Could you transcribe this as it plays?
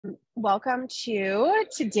welcome to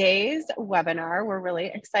today's webinar. We're really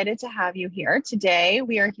excited to have you here. Today,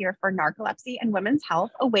 we are here for Narcolepsy and Women's Health,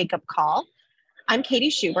 a wake-up call. I'm Katie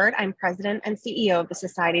Schubert. I'm President and CEO of the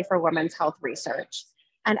Society for Women's Health Research.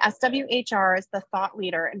 And SWHR is the thought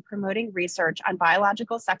leader in promoting research on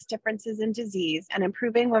biological sex differences in disease and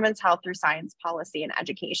improving women's health through science, policy, and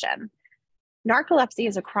education. Narcolepsy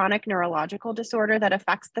is a chronic neurological disorder that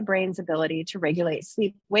affects the brain's ability to regulate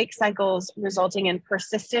sleep-wake cycles, resulting in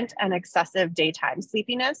persistent and excessive daytime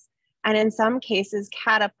sleepiness, and in some cases,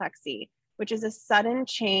 cataplexy, which is a sudden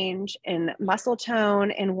change in muscle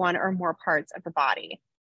tone in one or more parts of the body.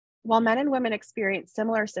 While men and women experience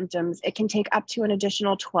similar symptoms, it can take up to an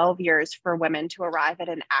additional 12 years for women to arrive at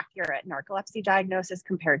an accurate narcolepsy diagnosis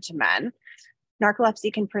compared to men.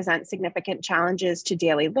 Narcolepsy can present significant challenges to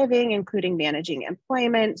daily living, including managing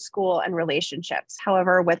employment, school, and relationships.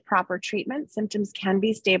 However, with proper treatment, symptoms can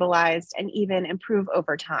be stabilized and even improve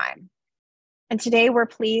over time. And today we're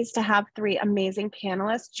pleased to have three amazing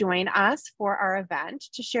panelists join us for our event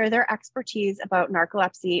to share their expertise about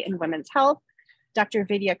narcolepsy and women's health. Dr.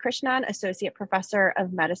 Vidya Krishnan, Associate Professor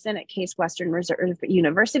of Medicine at Case Western Reserve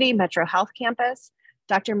University, Metro Health Campus.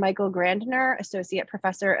 Dr. Michael Grandner, Associate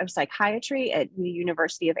Professor of Psychiatry at the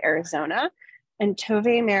University of Arizona, and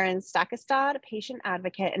Tove Marin Stakastad, patient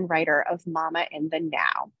advocate and writer of Mama in the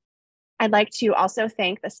Now. I'd like to also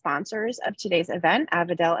thank the sponsors of today's event,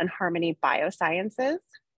 Avidel and Harmony Biosciences.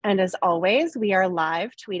 And as always, we are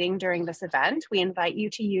live tweeting during this event. We invite you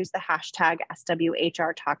to use the hashtag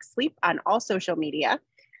SWHRTalkSleep on all social media.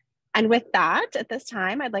 And with that, at this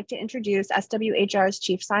time, I'd like to introduce SWHR's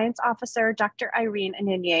Chief Science Officer, Dr. Irene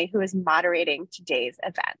Aninier, who is moderating today's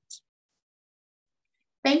event.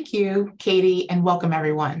 Thank you, Katie, and welcome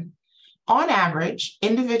everyone. On average,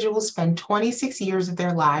 individuals spend 26 years of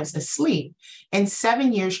their lives asleep and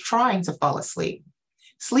 7 years trying to fall asleep.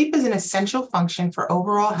 Sleep is an essential function for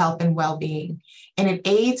overall health and well-being, and it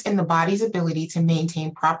aids in the body's ability to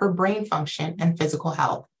maintain proper brain function and physical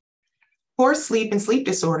health. Poor sleep and sleep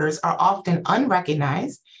disorders are often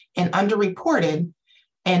unrecognized and underreported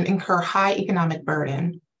and incur high economic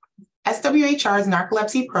burden. SWHR's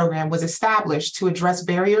narcolepsy program was established to address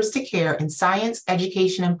barriers to care in science,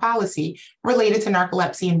 education, and policy related to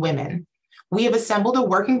narcolepsy in women. We have assembled a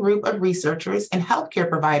working group of researchers and healthcare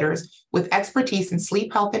providers with expertise in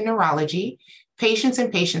sleep health and neurology, patients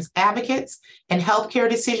and patients advocates, and healthcare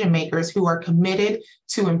decision makers who are committed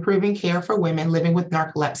to improving care for women living with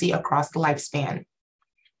narcolepsy across the lifespan.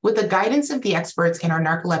 With the guidance of the experts in our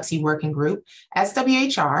narcolepsy working group,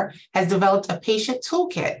 SWHR has developed a patient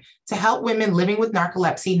toolkit to help women living with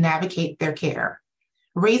narcolepsy navigate their care.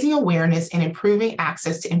 Raising awareness and improving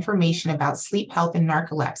access to information about sleep health and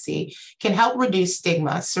narcolepsy can help reduce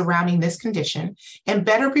stigma surrounding this condition and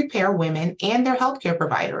better prepare women and their healthcare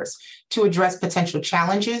providers to address potential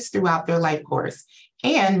challenges throughout their life course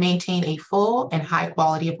and maintain a full and high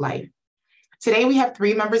quality of life. Today, we have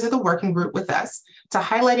three members of the working group with us to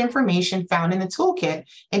highlight information found in the toolkit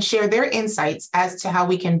and share their insights as to how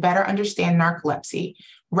we can better understand narcolepsy,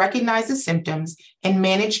 recognize the symptoms, and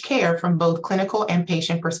manage care from both clinical and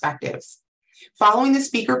patient perspectives. Following the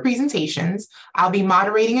speaker presentations, I'll be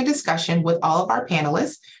moderating a discussion with all of our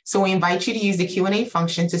panelists, so we invite you to use the Q&A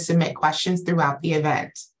function to submit questions throughout the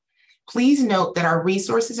event. Please note that our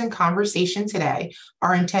resources and conversation today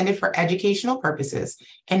are intended for educational purposes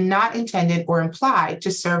and not intended or implied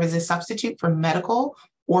to serve as a substitute for medical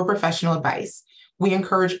or professional advice. We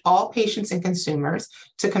encourage all patients and consumers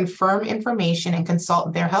to confirm information and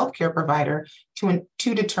consult their healthcare provider to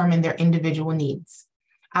determine their individual needs.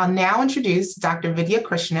 I'll now introduce Dr. Vidya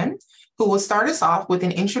Krishnan, who will start us off with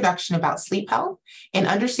an introduction about sleep health and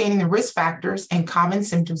understanding the risk factors and common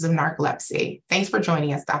symptoms of narcolepsy. Thanks for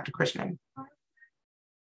joining us, Dr. Krishnan.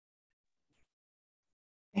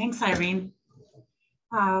 Thanks, Irene.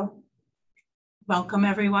 Welcome,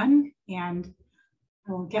 everyone, and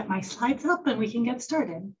I will get my slides up and we can get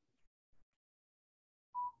started.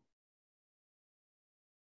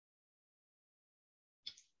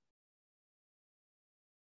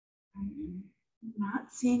 I'm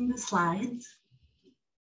not seeing the slides.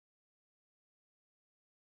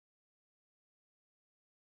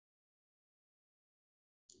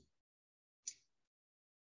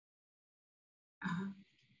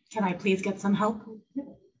 Can I please get some help?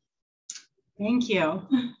 Thank you.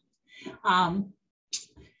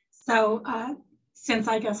 Since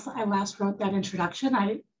I guess I last wrote that introduction,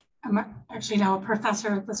 I'm actually now a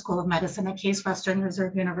professor at the School of Medicine at Case Western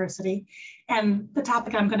Reserve University. And the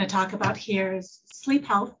topic I'm going to talk about here is sleep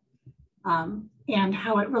health and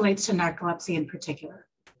how it relates to narcolepsy in particular.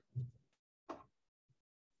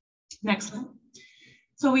 Next slide.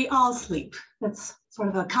 So we all sleep. That's sort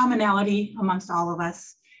of a commonality amongst all of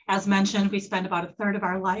us. As mentioned, we spend about a third of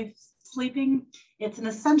our life sleeping. It's an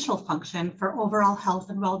essential function for overall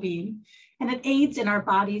health and well-being, and it aids in our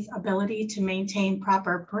body's ability to maintain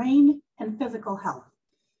proper brain and physical health.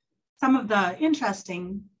 Some of the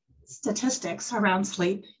interesting statistics around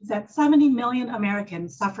sleep is that 70 million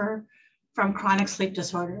Americans suffer from chronic sleep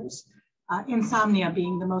disorders, insomnia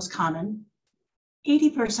being the most common.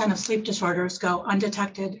 80% of sleep disorders go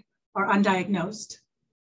undetected or undiagnosed.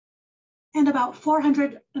 And about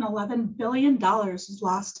 $411 billion is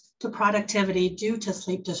lost to productivity due to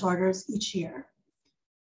sleep disorders each year.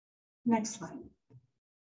 Next slide.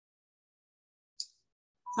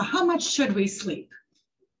 So how much should we sleep?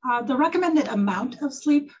 The recommended amount of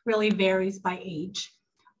sleep really varies by age.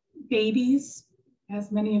 Babies,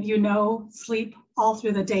 as many of you know, sleep all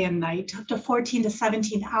through the day and night, up to 14 to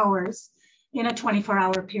 17 hours in a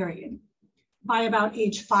 24-hour period. By about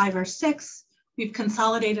age 5 or 6, we've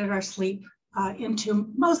consolidated our sleep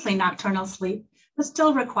into mostly nocturnal sleep, but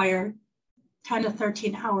still require 10 to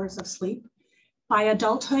 13 hours of sleep. By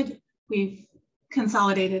adulthood, we've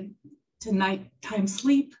consolidated to nighttime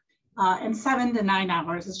sleep, and 7 to 9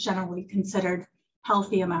 hours is generally considered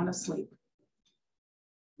healthy amount of sleep.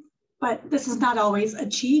 But this is not always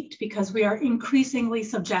achieved because we are increasingly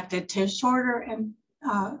subjected to shorter and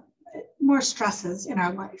more stresses in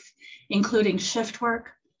our life, including shift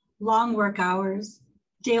work, long work hours,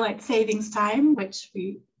 daylight savings time, which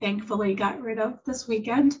we thankfully got rid of this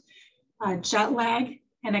weekend, jet lag,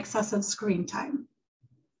 and excessive screen time.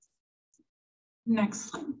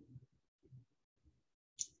 Next slide.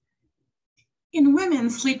 In women,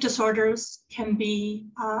 sleep disorders can be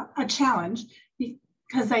a challenge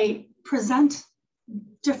because they present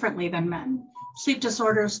differently than men. Sleep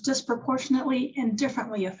disorders disproportionately and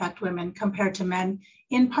differently affect women compared to men,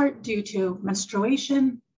 in part due to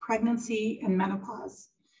menstruation, pregnancy, and menopause.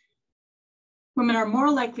 Women are more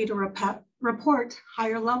likely to report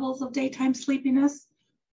higher levels of daytime sleepiness,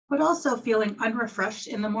 but also feeling unrefreshed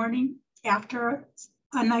in the morning after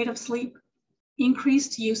a night of sleep,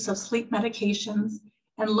 increased use of sleep medications,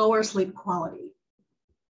 and lower sleep quality.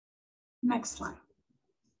 Next slide.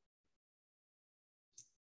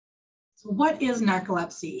 So what is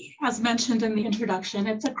narcolepsy? As mentioned in the introduction,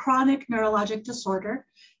 it's a chronic neurologic disorder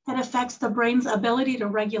that affects the brain's ability to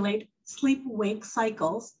regulate sleep-wake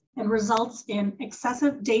cycles and results in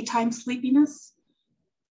excessive daytime sleepiness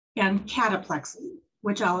and cataplexy,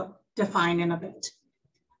 which I'll define in a bit.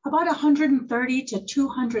 About 130 to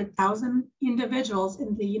 200,000 individuals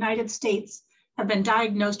in the United States have been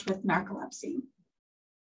diagnosed with narcolepsy.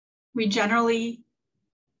 We generally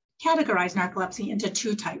categorize narcolepsy into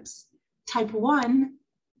two types. Type 1,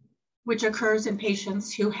 which occurs in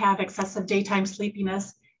patients who have excessive daytime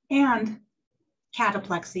sleepiness and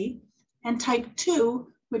cataplexy, and type 2,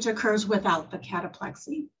 which occurs without the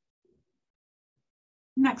cataplexy.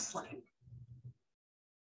 Next slide.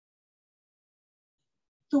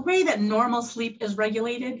 The way that normal sleep is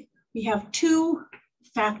regulated, we have two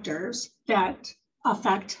factors that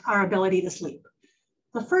affect our ability to sleep.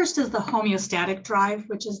 The first is the homeostatic drive,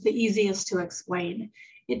 which is the easiest to explain.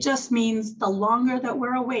 It just means the longer that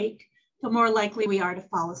we're awake, the more likely we are to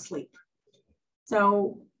fall asleep.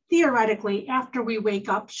 So theoretically, after we wake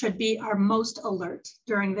up should be our most alert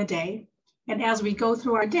during the day. And as we go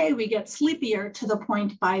through our day, we get sleepier to the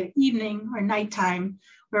point by evening or nighttime,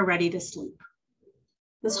 we're ready to sleep.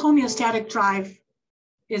 This homeostatic drive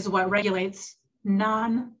is what regulates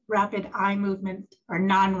non-rapid eye movement or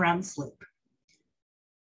non-REM sleep.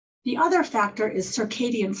 The other factor is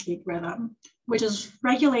circadian sleep rhythm, which is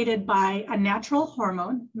regulated by a natural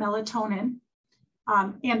hormone, melatonin,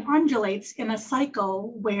 and undulates in a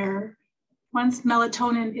cycle where once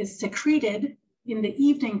melatonin is secreted in the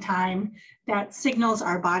evening time, that signals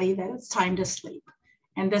our body that it's time to sleep.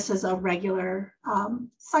 And this is a regular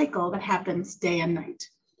cycle that happens day and night.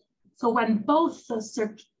 So when both the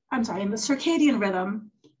circadian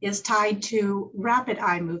rhythm is tied to rapid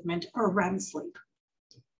eye movement or REM sleep.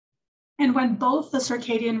 And when both the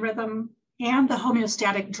circadian rhythm and the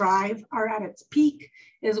homeostatic drive are at its peak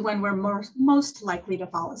is when we're most likely to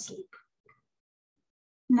fall asleep.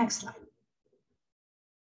 Next slide.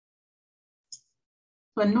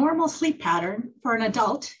 So a normal sleep pattern for an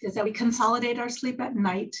adult is that we consolidate our sleep at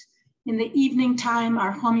night. In the evening time,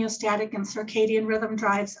 our homeostatic and circadian rhythm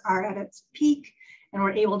drives are at its peak, and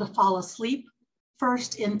we're able to fall asleep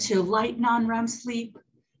first into light non-REM sleep,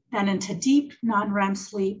 then into deep non-REM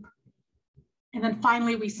sleep. And then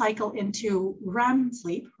finally, we cycle into REM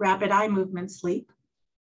sleep, rapid eye movement sleep,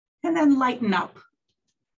 and then lighten up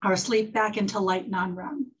our sleep back into light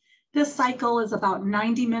non-REM. This cycle is about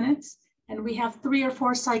 90 minutes, and we have 3 or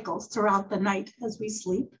 4 cycles throughout the night as we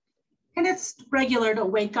sleep. And it's regular to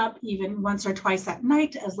wake up even once or twice at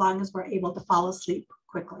night, as long as we're able to fall asleep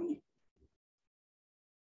quickly.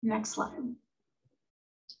 Next slide.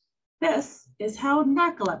 This is how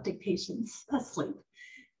narcoleptic patients sleep.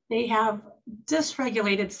 They have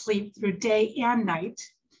dysregulated sleep through day and night.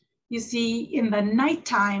 You see in the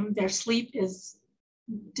nighttime, their sleep is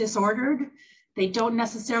disordered. They don't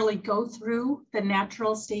necessarily go through the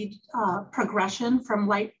natural stage progression from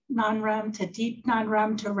light non-REM to deep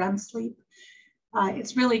non-REM to REM sleep.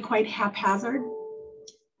 It's really quite haphazard.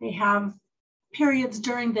 They have periods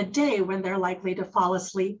during the day when they're likely to fall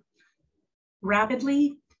asleep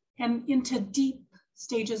rapidly and into deep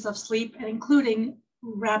stages of sleep, and including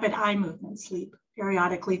rapid eye movement sleep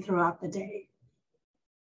periodically throughout the day.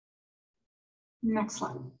 Next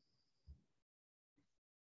slide.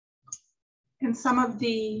 And some of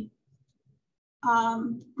the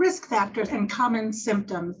risk factors and common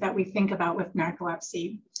symptoms that we think about with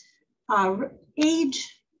narcolepsy.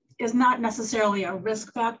 Age is not necessarily a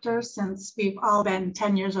risk factor, since we've all been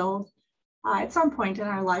 10 years old at some point in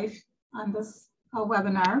our life on this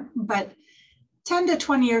webinar, but 10 to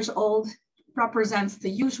 20 years old represents the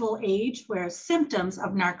usual age where symptoms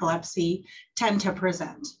of narcolepsy tend to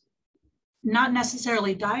present. Not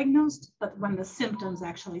necessarily diagnosed, but when the symptoms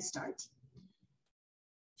actually start.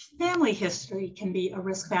 Family history can be a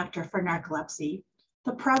risk factor for narcolepsy.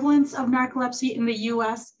 The prevalence of narcolepsy in the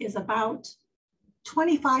US is about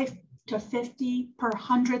 25 to 50 per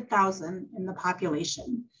 100,000 in the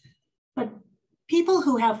population. But people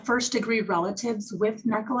who have first-degree relatives with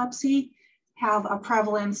narcolepsy have a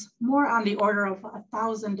prevalence more on the order of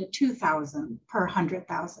 1,000 to 2,000 per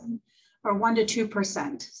 100,000, or 1 to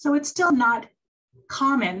 2%. So it's still not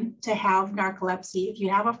common to have narcolepsy if you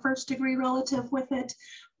have a first-degree relative with it,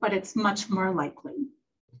 but it's much more likely.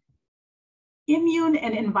 Immune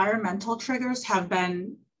and environmental triggers have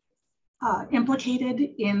been implicated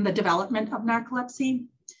in the development of narcolepsy.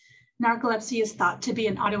 Narcolepsy is thought to be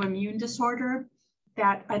an autoimmune disorder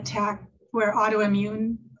where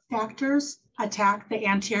autoimmune factors attack the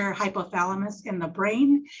anterior hypothalamus in the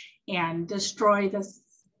brain and destroy the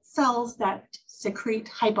cells that secrete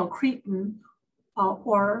hypocretin,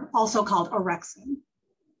 or also called orexin.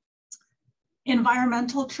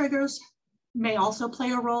 Environmental triggers may also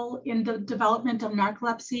play a role in the development of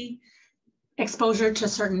narcolepsy. Exposure to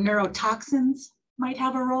certain neurotoxins might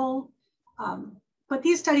have a role, but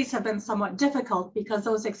these studies have been somewhat difficult because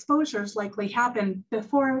those exposures likely happen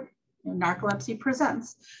before narcolepsy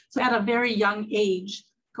presents. So at a very young age,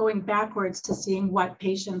 going backwards to seeing what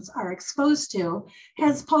patients are exposed to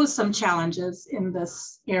has posed some challenges in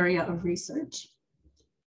this area of research.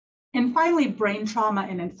 And finally, brain trauma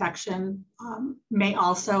and infection may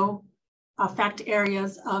also affect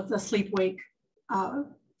areas of the sleep-wake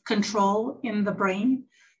control in the brain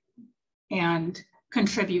and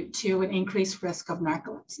contribute to an increased risk of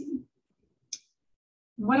narcolepsy.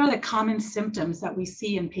 What are the common symptoms that we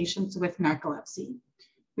see in patients with narcolepsy?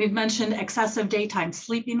 We've mentioned excessive daytime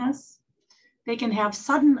sleepiness. They can have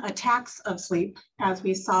sudden attacks of sleep, as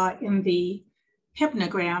we saw in the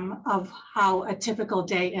hypnogram of how a typical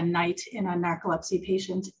day and night in a narcolepsy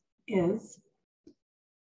patient is.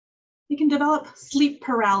 They can develop sleep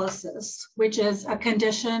paralysis, which is a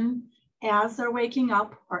condition as they're waking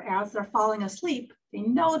up or as they're falling asleep. They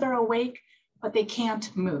know they're awake, but they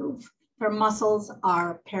can't move. Their muscles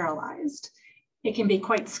are paralyzed. It can be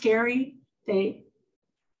quite scary. They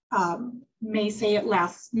may say it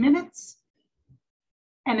lasts minutes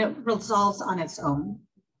and it resolves on its own.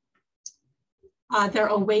 They're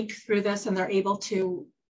awake through this and they're able to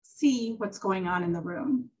see what's going on in the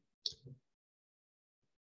room.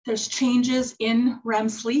 There's changes in REM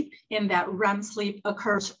sleep, in that REM sleep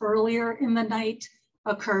occurs earlier in the night,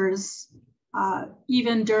 occurs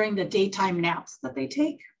even during the daytime naps that they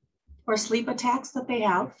take or sleep attacks that they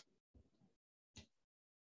have.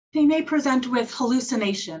 They may present with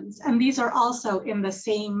hallucinations, and these are also in the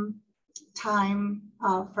same time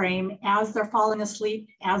frame as they're falling asleep,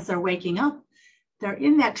 as they're waking up. They're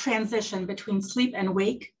in that transition between sleep and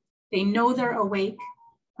wake. They know they're awake,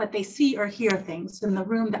 but they see or hear things in the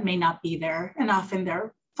room that may not be there, and often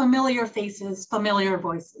they're familiar faces, familiar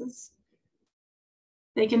voices.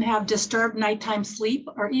 They can have disturbed nighttime sleep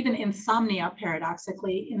or even insomnia,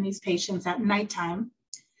 paradoxically, in these patients at nighttime.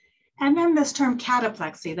 And then this term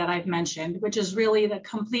cataplexy that I've mentioned, which is really the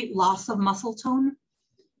complete loss of muscle tone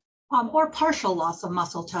or partial loss of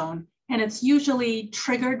muscle tone. And it's usually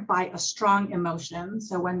triggered by a strong emotion.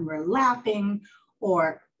 So when we're laughing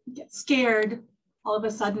or get scared, all of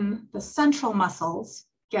a sudden the central muscles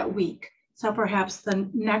get weak. So perhaps the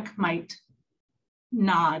neck might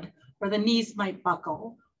nod, or the knees might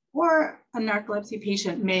buckle, or a narcolepsy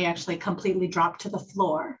patient may actually completely drop to the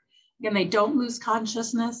floor. Again, they don't lose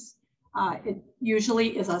consciousness. It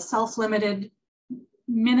usually is a self-limited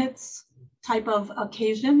minutes type of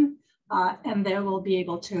occasion, and they will be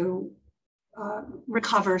able to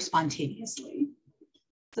recover spontaneously.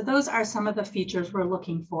 So those are some of the features we're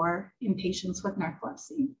looking for in patients with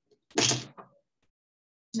narcolepsy.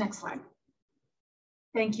 Next slide.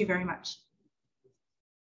 Thank you very much.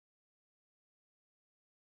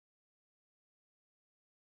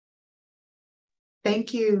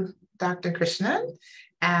 Thank you, Dr. Krishnan,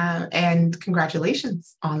 and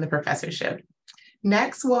congratulations on the professorship.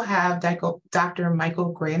 Next, we'll have Dr.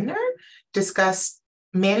 Michael Grandner discuss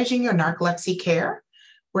managing your narcolepsy care,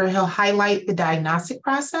 where he'll highlight the diagnostic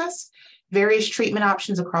process, various treatment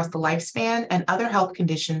options across the lifespan, and other health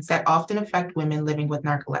conditions that often affect women living with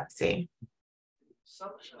narcolepsy.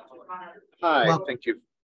 Hi, Welcome. thank you.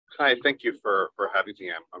 Hi, thank you for having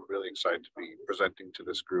me. I'm really excited to be presenting to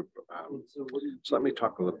this group. So let me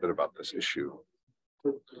talk a little bit about this issue.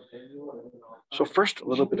 So first, a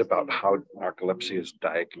little bit about how narcolepsy is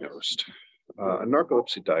diagnosed. A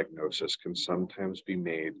narcolepsy diagnosis can sometimes be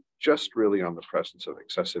made just really on the presence of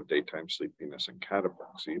excessive daytime sleepiness and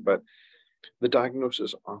cataplexy, but the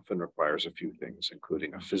diagnosis often requires a few things,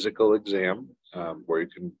 including a physical exam, where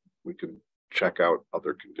we can check out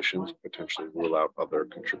other conditions, potentially rule out other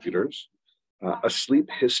contributors. A sleep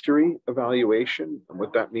history evaluation, and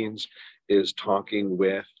what that means is talking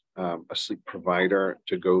with a sleep provider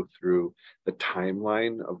to go through the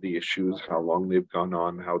timeline of the issues, how long they've gone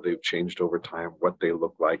on, how they've changed over time, what they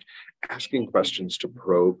look like, asking questions to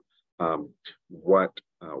probe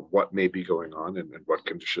what may be going on and what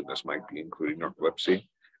condition this might be, including narcolepsy.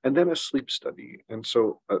 And then a sleep study. And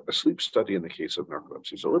so a sleep study in the case of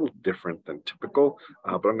narcolepsy is a little different than typical,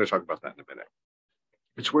 but I'm going to talk about that in a minute.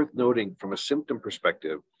 It's worth noting from a symptom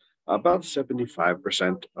perspective, about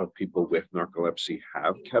 75% of people with narcolepsy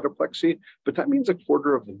have cataplexy, but that means a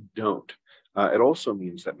quarter of them don't. It also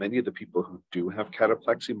means that many of the people who do have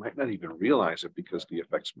cataplexy might not even realize it because the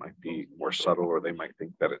effects might be more subtle, or they might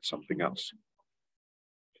think that it's something else.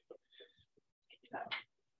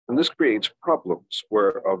 And this creates problems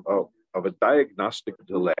of a diagnostic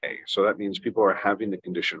delay. So that means people are having the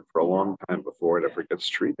condition for a long time before it ever gets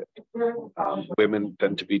treated. Women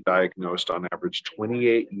tend to be diagnosed on average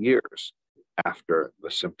 28 years after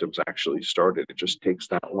the symptoms actually started. It just takes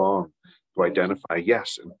that long to identify,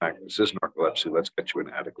 yes, in fact, this is narcolepsy, let's get you an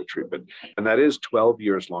adequate treatment. And that is 12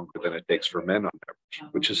 years longer than it takes for men on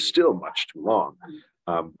average, which is still much too long.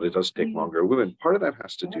 But it does take longer. Women, part of that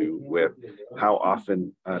has to do with how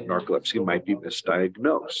often narcolepsy might be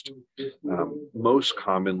misdiagnosed. Most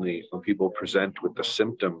commonly, when people present with the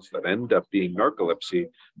symptoms that end up being narcolepsy,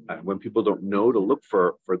 when people don't know to look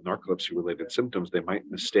for narcolepsy-related symptoms, they might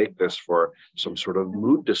mistake this for some sort of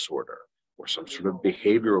mood disorder, or some sort of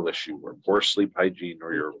behavioral issue, or poor sleep hygiene,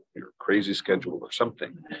 or your crazy schedule or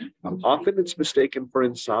something. Often it's mistaken for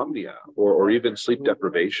insomnia, or even sleep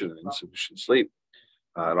deprivation and insufficient sleep.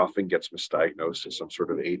 It often gets misdiagnosed as some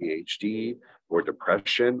sort of ADHD or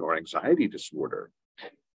depression or anxiety disorder.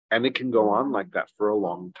 And it can go on like that for a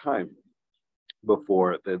long time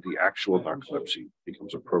before the actual narcolepsy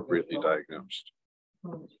becomes appropriately diagnosed.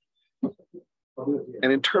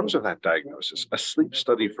 And in terms of that diagnosis, a sleep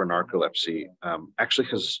study for narcolepsy actually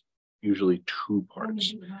has usually two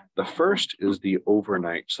parts. The first is the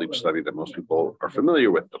overnight sleep study that most people are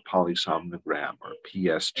familiar with, the polysomnogram, or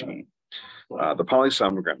PSG. The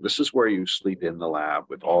polysomnogram, this is where you sleep in the lab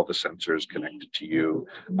with all the sensors connected to you.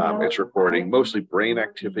 It's recording mostly brain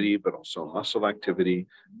activity, but also muscle activity,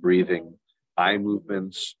 breathing, eye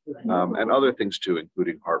movements, and other things too,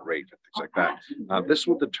 including heart rate and things like that. This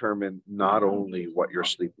will determine not only what your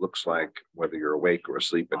sleep looks like, whether you're awake or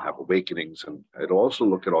asleep and have awakenings, and it'll also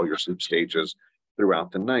look at all your sleep stages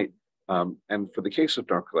throughout the night. And for the case of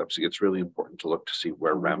narcolepsy, it's really important to look to see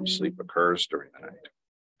where REM sleep occurs during the night.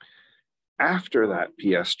 After that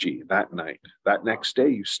PSG, that night, that next day,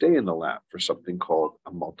 you stay in the lab for something called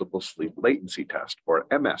a multiple sleep latency test, or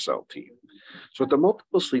MSLT. So what the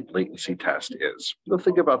multiple sleep latency test is, you'll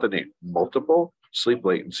think about the name, multiple sleep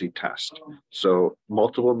latency test. So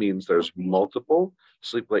multiple means there's multiple,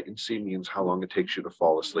 sleep latency means how long it takes you to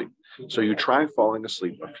fall asleep. So you try falling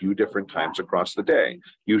asleep a few different times across the day.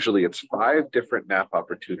 Usually it's 5 different nap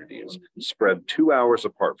opportunities spread 2 hours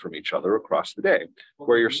apart from each other across the day,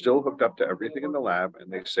 where you're still hooked up to everything in the lab,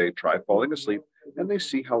 and they say, try falling asleep, and they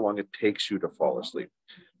see how long it takes you to fall asleep.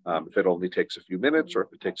 If it only takes a few minutes, or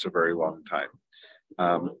if it takes a very long time.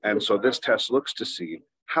 And so this test looks to see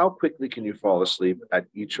how quickly can you fall asleep at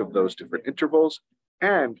each of those different intervals,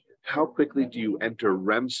 and how quickly do you enter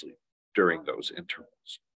REM sleep during those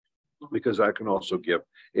intervals? Because that can also give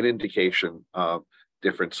an indication of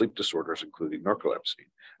different sleep disorders, including narcolepsy.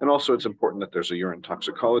 And also it's important that there's a urine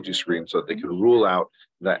toxicology screen so that they can rule out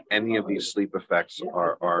that any of these sleep effects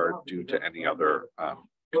are due to any other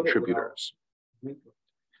contributors.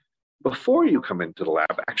 Before you come into the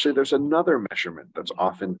lab, actually, there's another measurement that's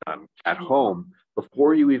often done at home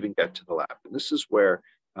before you even get to the lab. And this is where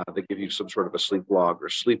they give you some sort of a sleep log or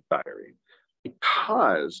sleep diary,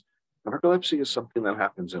 because narcolepsy is something that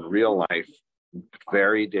happens in real life,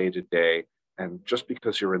 very day to day. And just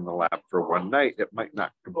because you're in the lab for one night, it might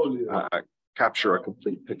not capture a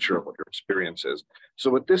complete picture of what your experience is. So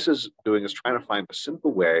what this is doing is trying to find a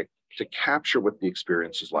simple way to capture what the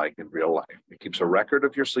experience is like in real life. It keeps a record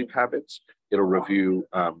of your sleep habits. It'll review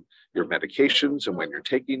your medications and when you're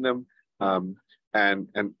taking them. And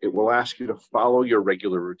it will ask you to follow your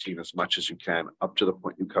regular routine as much as you can up to the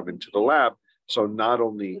point you come into the lab. So not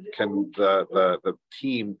only can the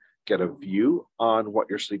team get a view on what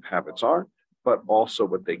your sleep habits are, but also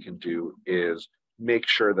what they can do is make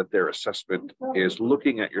sure that their assessment is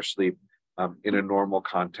looking at your sleep in a normal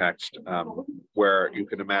context, where you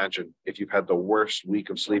can imagine if you've had the worst week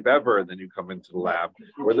of sleep ever and then you come into the lab,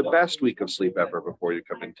 or the best week of sleep ever before you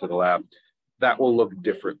come into the lab, that will look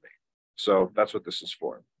differently. So that's what this is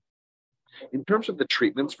for. In terms of the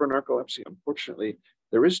treatments for narcolepsy, unfortunately,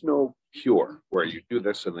 there is no cure where you do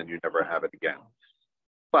this and then you never have it again.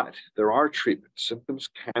 But there are treatments. Symptoms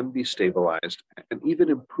can be stabilized and even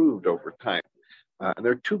improved over time. And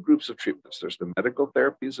there are two groups of treatments. There's the medical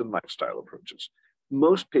therapies and lifestyle approaches.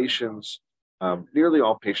 Most patients, nearly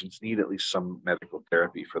all patients, need at least some medical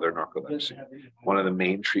therapy for their narcolepsy. One of the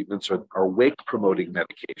main treatments are wake-promoting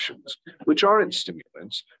medications, which aren't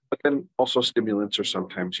stimulants, but then also stimulants are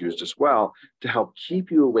sometimes used as well to help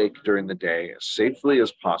keep you awake during the day as safely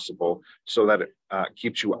as possible so that it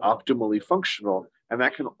keeps you optimally functional. And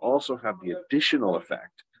that can also have the additional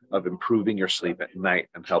effect of improving your sleep at night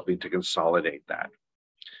and helping to consolidate that.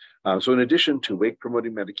 So in addition to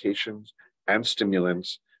wake-promoting medications and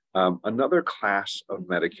stimulants, another class of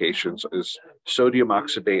medications is sodium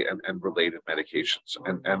oxybate and related medications.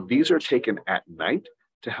 And these are taken at night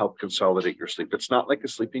to help consolidate your sleep. It's not like a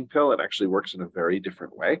sleeping pill. It actually works in a very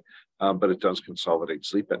different way, but it does consolidate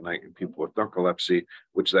sleep at night in people with narcolepsy,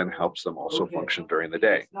 which then helps them also function during the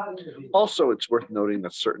day. Also, it's worth noting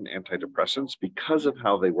that certain antidepressants, because of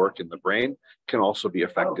how they work in the brain, can also be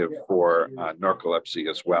effective for narcolepsy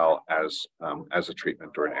as well as a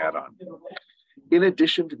treatment or an add-on. In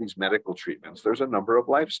addition to these medical treatments, there's a number of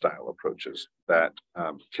lifestyle approaches that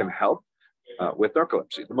can help with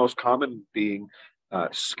narcolepsy. The most common being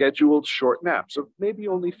scheduled short naps of maybe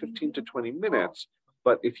only 15 to 20 minutes.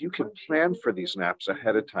 But if you can plan for these naps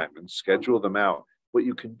ahead of time and schedule them out, what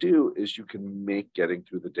you can do is you can make getting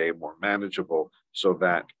through the day more manageable so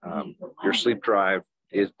that your sleep drive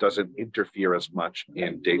doesn't interfere as much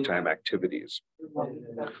in daytime activities.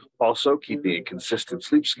 Also, keeping a consistent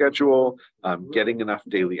sleep schedule, getting enough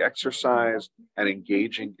daily exercise, and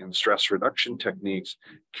engaging in stress reduction techniques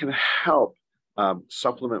can help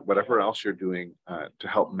supplement whatever else you're doing to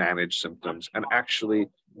help manage symptoms. And actually,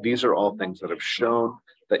 these are all things that have shown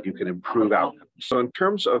that you can improve outcomes. So in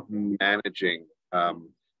terms of managing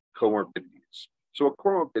comorbidities, so what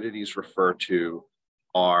comorbidities refer to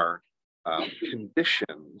are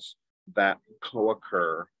conditions that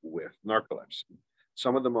co-occur with narcolepsy.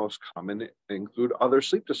 Some of the most common include other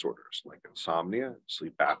sleep disorders like insomnia,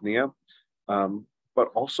 sleep apnea, but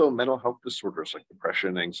also mental health disorders like depression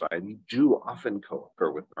and anxiety do often co-occur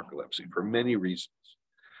with narcolepsy for many reasons.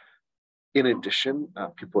 In addition,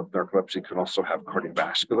 people with narcolepsy can also have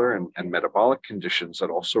cardiovascular and metabolic conditions that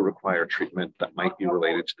also require treatment that might be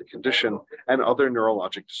related to the condition, and other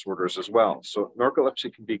neurologic disorders as well. So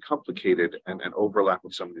narcolepsy can be complicated and overlap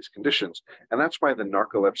with some of these conditions. And that's why the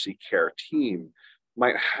narcolepsy care team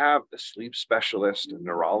might have the sleep specialist and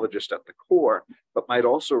neurologist at the core, but might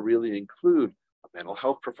also really include a mental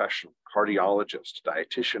health professional, cardiologist,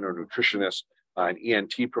 dietitian or nutritionist, an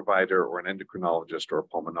ENT provider or an endocrinologist or a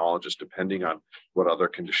pulmonologist, depending on what other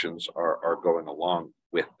conditions are going along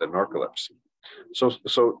with the narcolepsy. So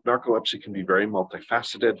narcolepsy can be very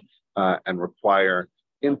multifaceted and require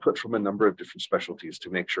input from a number of different specialties to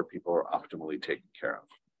make sure people are optimally taken care of.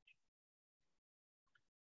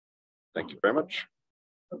 Thank you very much.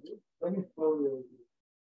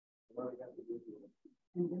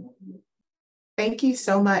 Thank you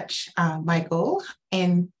so much, Michael.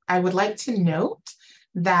 And I would like to note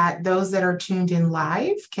that those that are tuned in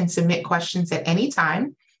live can submit questions at any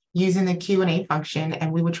time using the Q&A function,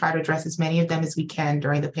 and we will try to address as many of them as we can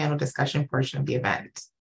during the panel discussion portion of the event.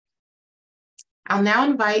 I'll now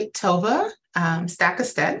invite Tova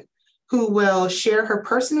Stakestead, who will share her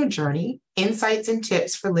personal journey, insights, and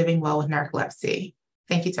tips for living well with narcolepsy.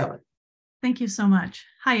 Thank you, Tova. Thank you so much.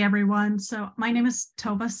 Hi, everyone. So my name is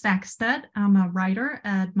Tova Stakestead. I'm a writer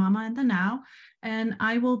at Mama and the Now, and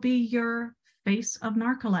I will be your face of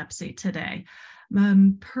narcolepsy today.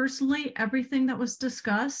 Personally, everything that was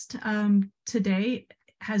discussed today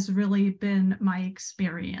has really been my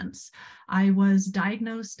experience. I was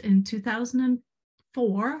diagnosed in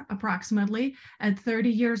 2004, approximately, at 30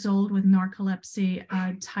 years old with narcolepsy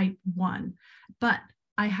type 1. But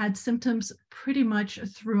I had symptoms pretty much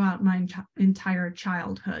throughout my entire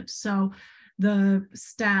childhood. So the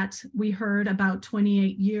stat we heard about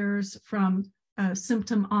 28 years from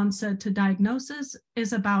symptom onset to diagnosis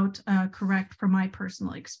is about correct for my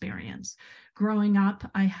personal experience. Growing up,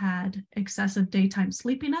 I had excessive daytime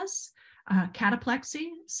sleepiness, cataplexy,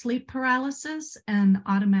 sleep paralysis, and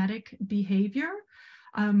automatic behavior.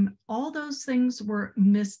 All those things were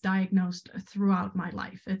misdiagnosed throughout my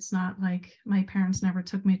life. It's not like my parents never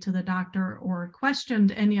took me to the doctor or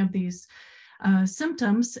questioned any of these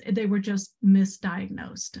symptoms. They were just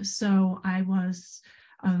misdiagnosed. So I was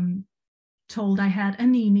told I had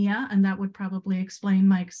anemia, and that would probably explain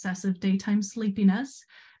my excessive daytime sleepiness.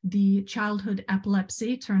 The childhood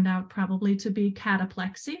epilepsy turned out probably to be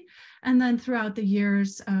cataplexy. And then throughout the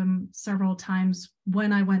years, several times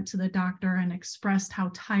when I went to the doctor and expressed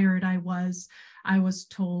how tired I was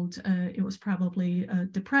told it was probably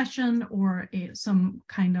depression or some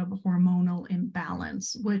kind of hormonal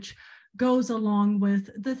imbalance, which goes along with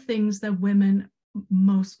the things that women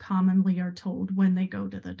most commonly are told when they go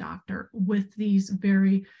to the doctor with these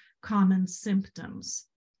very common symptoms.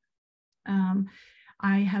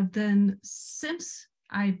 I have then, since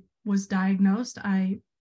I was diagnosed, I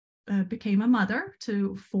became a mother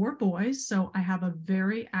to 4 boys. So I have a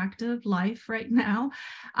very active life right now.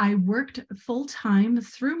 I worked full-time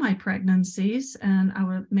through my pregnancies, and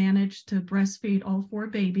I managed to breastfeed all 4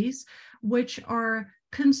 babies, which are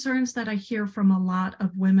concerns that I hear from a lot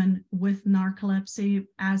of women with narcolepsy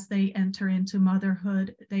as they enter into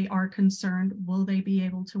motherhood. They are concerned, will they be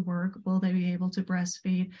able to work? Will they be able to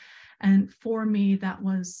breastfeed? And for me, that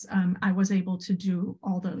was, I was able to do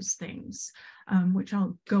all those things, which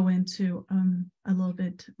I'll go into a little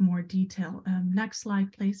bit more detail. Next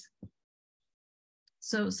slide, please.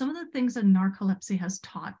 So some of the things that narcolepsy has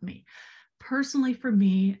taught me. Personally, for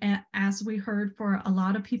me, as we heard for a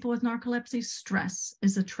lot of people with narcolepsy, stress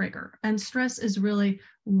is a trigger, and stress is really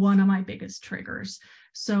one of my biggest triggers.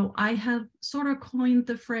 So I have sort of coined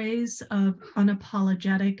the phrase of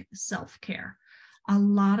unapologetic self-care. A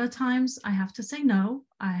lot of times I have to say no.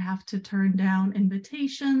 I have to turn down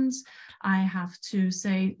invitations. I have to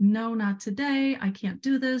say, no, not today. I can't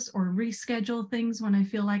do this, or reschedule things when I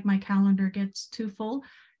feel like my calendar gets too full,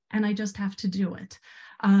 and I just have to do it.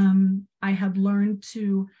 I have learned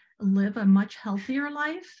to live a much healthier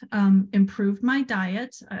life, improve my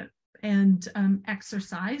diet, and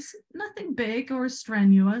exercise. Nothing big or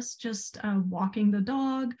strenuous, just walking the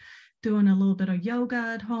dog, doing a little bit of yoga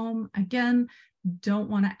at home. Again, don't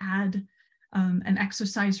want to add an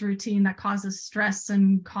exercise routine that causes stress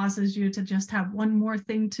and causes you to just have one more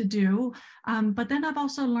thing to do. But then I've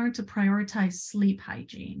also learned to prioritize sleep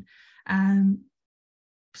hygiene.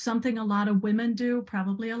 Something a lot of women do,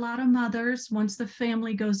 probably a lot of mothers, once the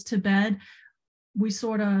family goes to bed, we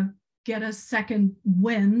sort of get a second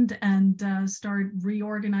wind and start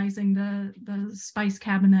reorganizing the spice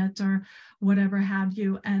cabinet or whatever have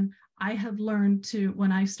you. And I have learned to,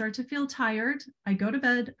 when I start to feel tired, I go to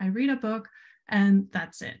bed, I read a book, and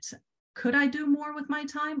that's it. Could I do more with my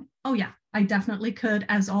time? Oh yeah, I definitely could,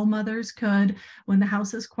 as all mothers could. When the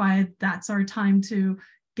house is quiet, that's our time to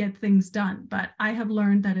get things done. But I have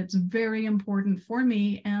learned that it's very important for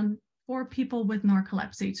me and for people with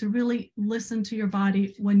narcolepsy to really listen to your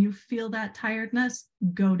body. When you feel that tiredness,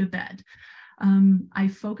 go to bed. I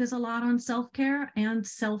focus a lot on self-care and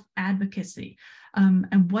self-advocacy.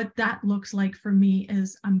 And what that looks like for me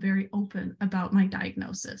is I'm very open about my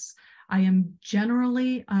diagnosis. I am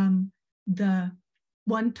generally the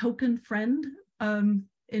one token friend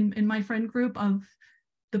in my friend group of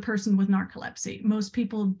the person with narcolepsy. Most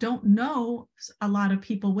people don't know a lot of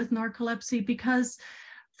people with narcolepsy because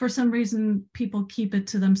for some reason people keep it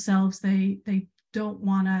to themselves. They don't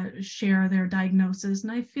want to share their diagnosis.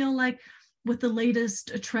 And I feel like with the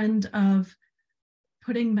latest trend of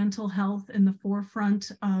putting mental health in the forefront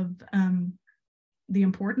of the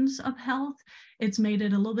importance of health, it's made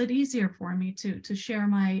it a little bit easier for me to share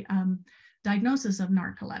my diagnosis of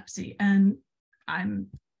narcolepsy, and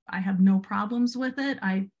I have no problems with it.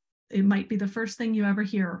 It might be the first thing you ever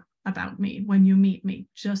hear about me when you meet me,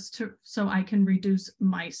 so I can reduce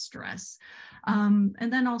my stress. And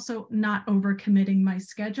then also not overcommitting my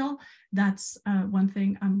schedule. That's one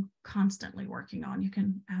thing I'm constantly working on. You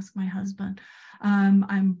can ask my husband.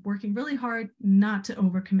 I'm working really hard not to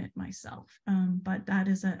overcommit myself, but that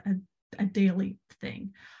is a daily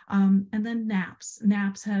thing. And then naps.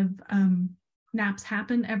 Naps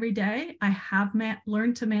happen every day. I have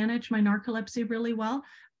learned to manage my narcolepsy really well,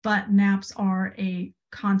 but naps are a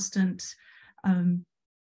constant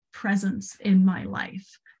presence in my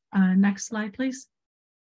life. Next slide, please.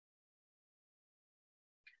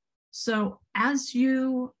 So as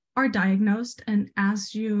you are diagnosed and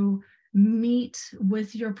as you meet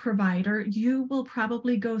with your provider, you will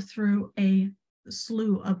probably go through a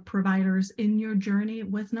slew of providers in your journey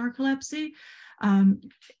with narcolepsy.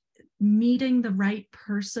 Meeting the right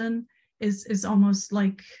person is almost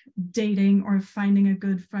like dating or finding a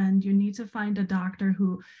good friend. You need to find a doctor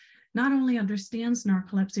who not only understands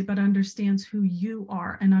narcolepsy, but understands who you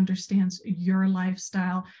are and understands your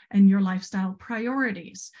lifestyle and your lifestyle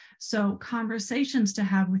priorities. So conversations to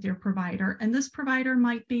have with your provider, and this provider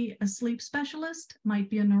might be a sleep specialist, might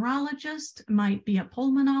be a neurologist, might be a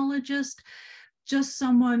pulmonologist, just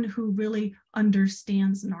someone who really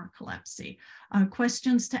understands narcolepsy.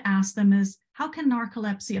 Questions to ask them is, how can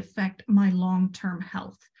narcolepsy affect my long-term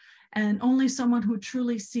health? And only someone who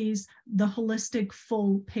truly sees the holistic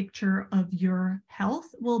full picture of your health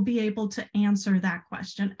will be able to answer that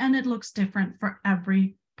question. And it looks different for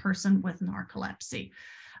every person with narcolepsy.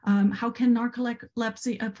 How can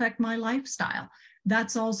narcolepsy affect my lifestyle?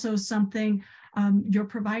 That's also something your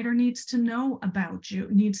provider needs to know about you,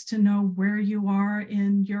 needs to know where you are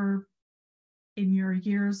in your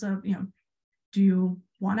years of, do you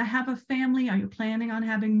want to have a family? Are you planning on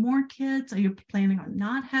having more kids? Are you planning on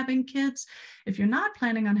not having kids? If you're not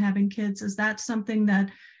planning on having kids, is that something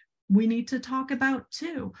that we need to talk about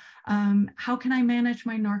too? How can I manage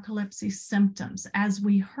my narcolepsy symptoms? As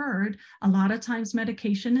we heard, a lot of times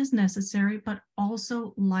medication is necessary, but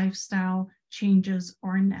also lifestyle changes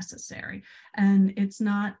are necessary. And it's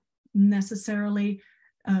not necessarily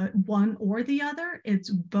one or the other.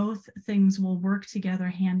 It's both things will work together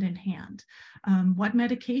hand in hand. What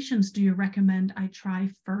medications do you recommend I try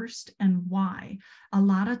first and why? A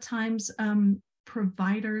lot of times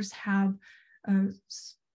providers have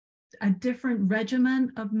a different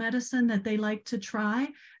regimen of medicine that they like to try,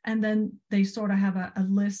 and then they sort of have a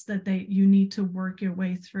list that you need to work your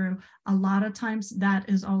way through. A lot of times that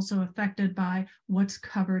is also affected by what's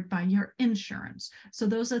covered by your insurance. So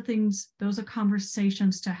those are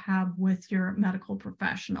conversations to have with your medical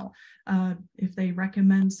professional. If they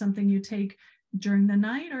recommend something you take during the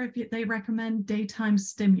night, or if they recommend daytime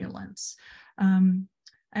stimulants.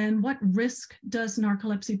 And what risk does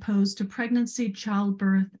narcolepsy pose to pregnancy,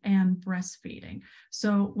 childbirth, and breastfeeding?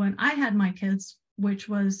 So when I had my kids, which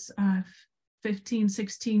was 15,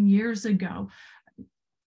 16 years ago,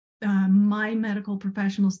 my medical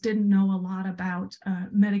professionals didn't know a lot about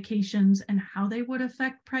medications and how they would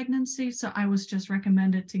affect pregnancy. So I was just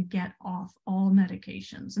recommended to get off all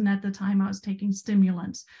medications. And at the time I was taking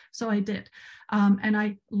stimulants. So I did. And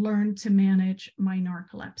I learned to manage my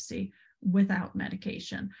narcolepsy without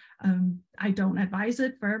medication. I don't advise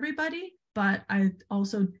it for everybody, but I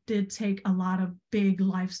also did take a lot of big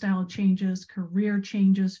lifestyle changes, career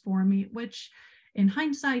changes for me, which in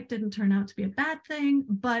hindsight didn't turn out to be a bad thing,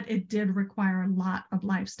 but it did require a lot of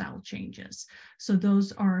lifestyle changes. So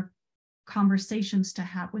those are conversations to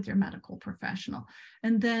have with your medical professional.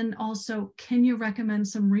 And then also, can you recommend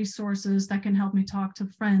some resources that can help me talk to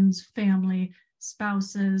friends, family,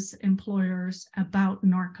 spouses, employers about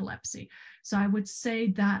narcolepsy? So I would say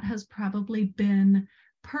that has probably been,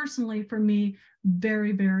 personally for me,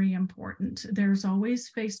 very, very important. There's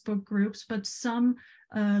always Facebook groups, but some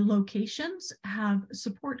locations have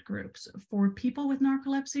support groups for people with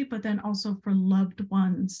narcolepsy, but then also for loved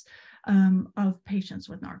ones of patients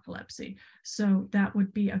with narcolepsy. So that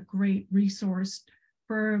would be a great resource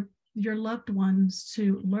for your loved ones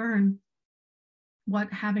to learn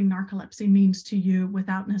what having narcolepsy means to you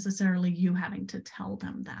without necessarily you having to tell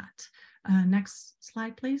them that. Next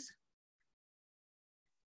slide, please.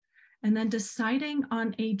 And then deciding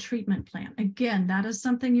on a treatment plan. Again, that is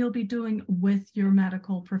something you'll be doing with your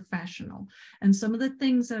medical professional. And some of the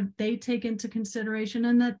things that they take into consideration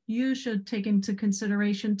and that you should take into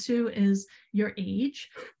consideration too is your age.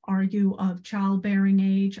 Are you of childbearing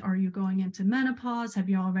age? Are you going into menopause? Have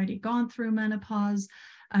you already gone through menopause?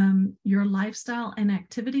 Your lifestyle and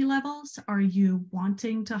activity levels. Are you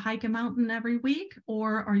wanting to hike a mountain every week,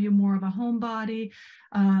 or are you more of a homebody?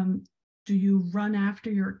 Do you run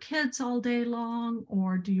after your kids all day long,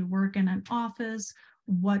 or do you work in an office?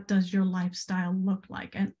 What does your lifestyle look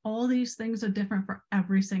like? And all these things are different for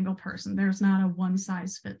every single person. There's not a one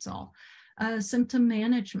size fits all. Symptom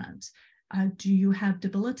management. Do you have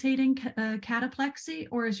debilitating cataplexy,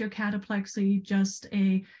 or is your cataplexy just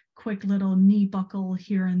a quick little knee buckle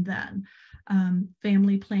here and then?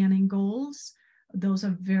 Family planning goals. Those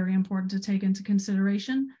are very important to take into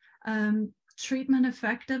consideration. Treatment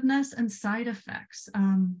effectiveness and side effects.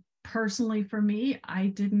 Personally, for me, I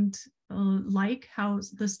didn't like how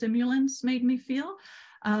the stimulants made me feel.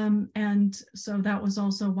 And so that was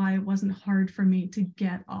also why it wasn't hard for me to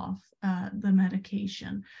get off the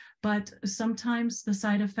medication. But sometimes the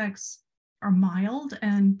side effects are mild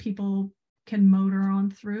and people can motor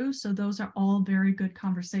on through. So those are all very good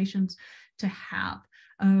conversations to have.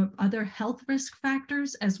 Other health risk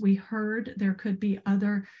factors, as we heard, there could be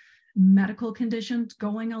other medical conditions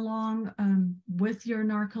going along with your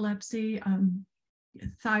narcolepsy,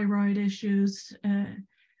 thyroid issues,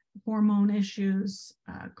 hormone issues,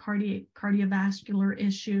 cardiovascular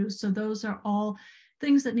issues. So those are all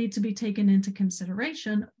things that need to be taken into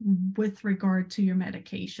consideration with regard to your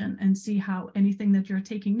medication, and see how anything that you're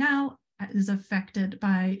taking now is affected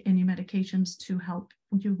by any medications to help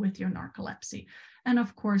you with your narcolepsy. And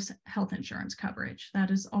of course, health insurance coverage. That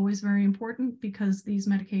is always very important, because these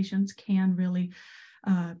medications can really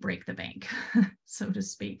break the bank, so to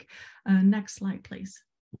speak. Next slide, please.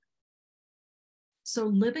 So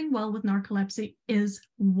living well with narcolepsy is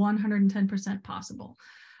 110% possible.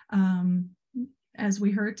 As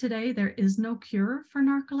we heard today, there is no cure for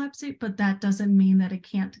narcolepsy, but that doesn't mean that it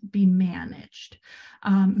can't be managed.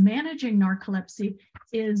 Managing narcolepsy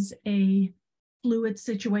is a fluid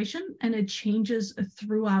situation, and it changes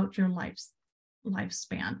throughout your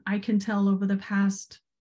lifespan. I can tell over the past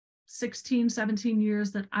 16, 17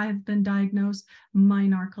 years that I've been diagnosed, my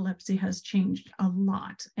narcolepsy has changed a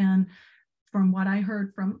lot. And from what I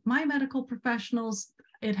heard from my medical professionals,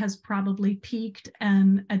 it has probably peaked.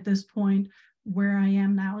 And at this point, where I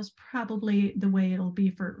am now is probably the way it'll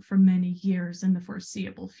be for many years in the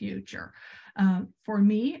foreseeable future. For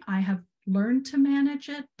me, I have learned to manage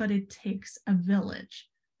it, but it takes a village.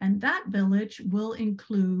 And that village will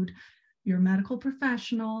include your medical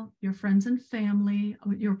professional, your friends and family,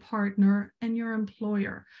 your partner, and your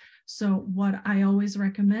employer. So what I always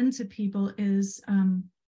recommend to people is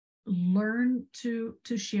learn to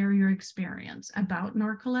share your experience about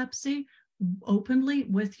narcolepsy openly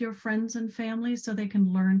with your friends and family, so they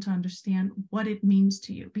can learn to understand what it means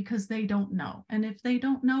to you, because they don't know. And if they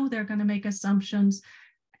don't know, they're going to make assumptions.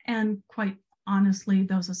 And quite honestly,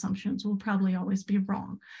 those assumptions will probably always be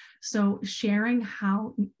wrong. So sharing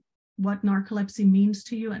what narcolepsy means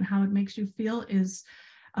to you and how it makes you feel is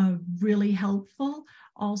really helpful.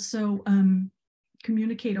 Also,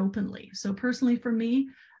 communicate openly. So personally for me,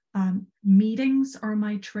 meetings are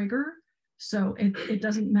my trigger. So it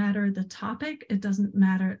doesn't matter the topic, it doesn't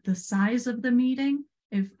matter the size of the meeting.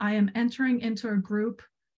 If I am entering into a group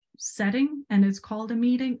setting and it's called a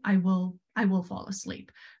meeting, I will fall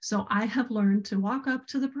asleep. So I have learned to walk up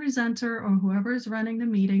to the presenter or whoever is running the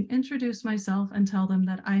meeting, introduce myself and tell them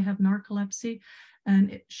that I have narcolepsy.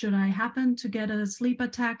 And should I happen to get a sleep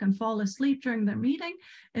attack and fall asleep during the meeting,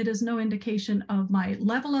 it is no indication of my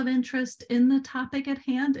level of interest in the topic at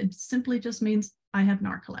hand. It simply just means I have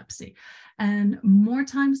narcolepsy. And more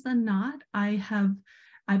times than not,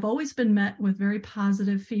 I've always been met with very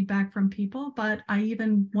positive feedback from people, but I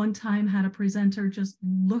even one time had a presenter just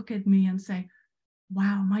look at me and say,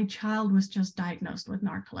 wow, my child was just diagnosed with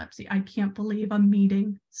narcolepsy. I can't believe I'm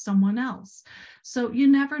meeting someone else. So you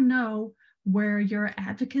never know where your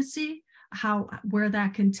advocacy, where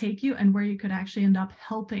that can take you and where you could actually end up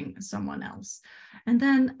helping someone else. And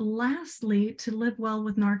then lastly, to live well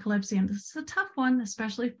with narcolepsy, and this is a tough one,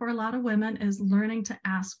 especially for a lot of women, is learning to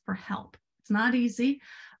ask for help. It's not easy,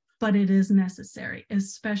 but it is necessary,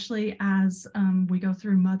 especially as we go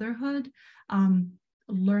through motherhood.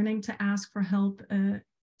 Learning to ask for help,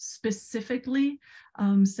 specifically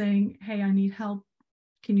saying, hey, I need help.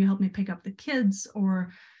 Can you help me pick up the kids?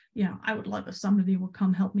 Or, I would love if somebody will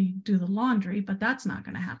come help me do the laundry, but that's not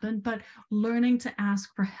going to happen. But learning to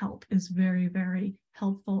ask for help is very, very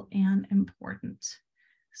helpful and important.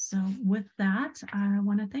 So with that, I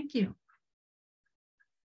want to thank you.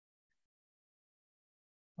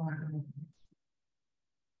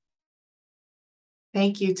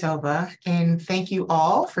 Thank you, Tova, and thank you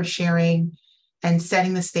all for sharing and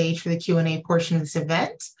setting the stage for the Q&A portion of this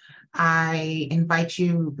event. I invite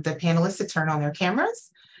you, the panelists, to turn on their cameras.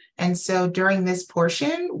 And so during this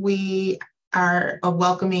portion, we are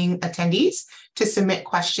welcoming attendees to submit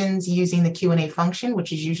questions using the Q&A function,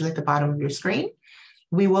 which is usually at the bottom of your screen.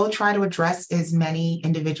 We will try to address as many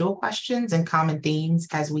individual questions and common themes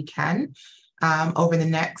as we can over the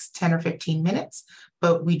next 10 or 15 minutes,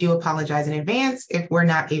 but we do apologize in advance if we're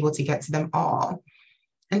not able to get to them all.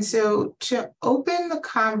 And so to open the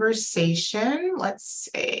conversation, let's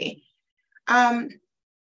see, I'd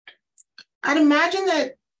imagine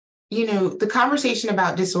that, the conversation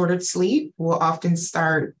about disordered sleep will often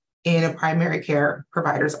start in a primary care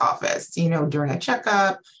provider's office, during a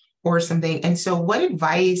checkup or something. And so what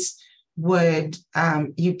advice would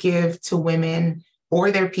you give to women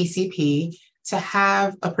or their PCP to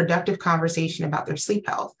have a productive conversation about their sleep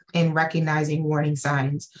health in recognizing warning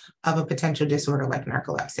signs of a potential disorder like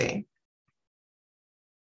narcolepsy?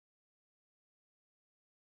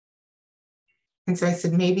 And so I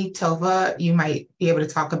said, maybe Tova, you might be able to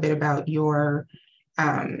talk a bit about your,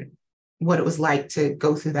 what it was like to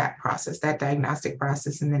go through that process, that diagnostic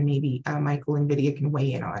process, and then maybe Michael and Vidya can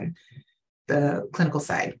weigh in on the clinical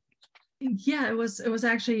side. Yeah, it was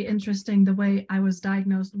actually interesting. The way I was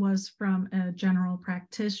diagnosed was from a general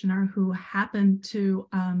practitioner who happened to,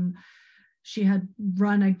 she had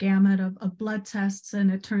run a gamut of blood tests,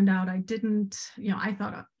 and it turned out I didn't, I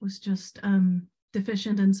thought I was just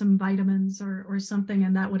deficient in some vitamins or something,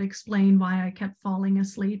 and that would explain why I kept falling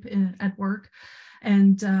asleep at work.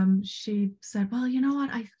 And she said, well, you know what,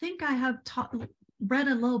 I think I have read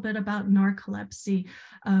a little bit about narcolepsy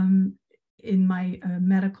in my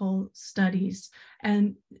medical studies.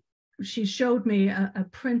 And she showed me a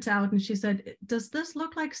printout, and she said, does this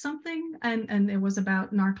look like something? And it was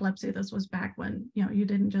about narcolepsy. This was back when, you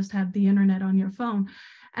didn't just have the internet on your phone.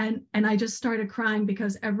 And I just started crying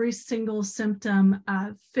because every single symptom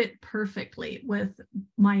fit perfectly with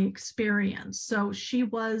my experience. So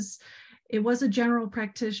it was a general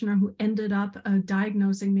practitioner who ended up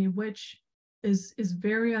diagnosing me, which is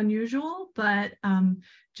very unusual, but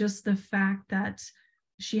just the fact that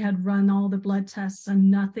she had run all the blood tests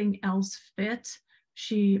and nothing else fit,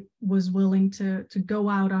 she was willing to go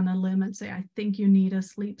out on a limb and say, I think you need a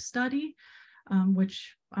sleep study,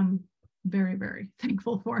 which I'm very, very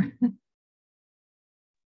thankful for.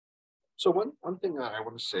 So one thing that I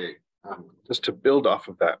want to say, just to build off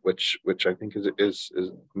of that, which I think is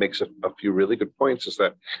makes a few really good points, is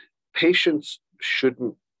that patients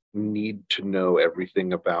shouldn't need to know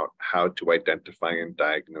everything about how to identify and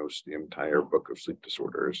diagnose the entire book of sleep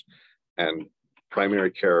disorders, and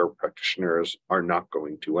primary care practitioners are not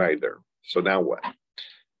going to either. So now what?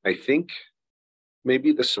 I think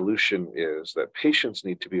maybe the solution is that patients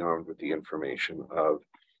need to be armed with the information of,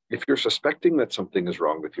 if you're suspecting that something is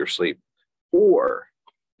wrong with your sleep, or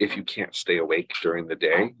if you can't stay awake during the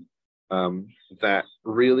day, that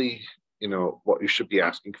really, what you should be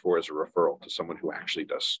asking for is a referral to someone who actually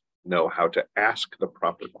does know how to ask the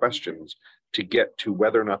proper questions to get to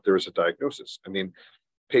whether or not there is a diagnosis. I mean,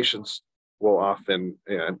 patients will often,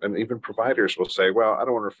 and even providers will say, well, I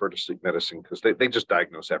don't want to refer to sleep medicine because they just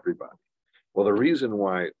diagnose everybody. Well, the reason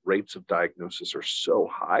why rates of diagnosis are so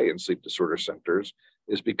high in sleep disorder centers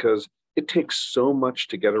is because it takes so much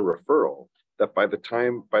to get a referral that by the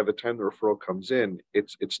time the referral comes in,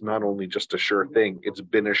 it's not only just a sure thing, it's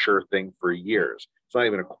been a sure thing for years. It's not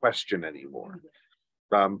even a question anymore.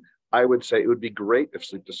 I would say it would be great if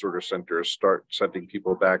sleep disorder centers start sending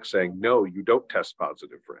people back saying, no, you don't test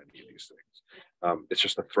positive for any of these things. It's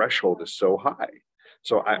just the threshold is so high.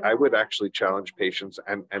 So I would actually challenge patients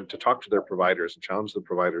and to talk to their providers, and challenge the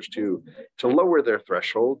providers to lower their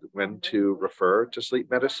threshold when to refer to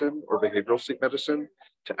sleep medicine or behavioral sleep medicine,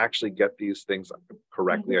 to actually get these things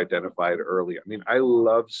correctly identified early. I mean, I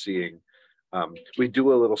love seeing, we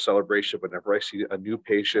do a little celebration whenever I see a new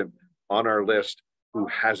patient on our list who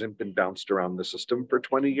hasn't been bounced around the system for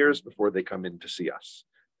 20 years before they come in to see us,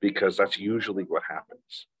 because that's usually what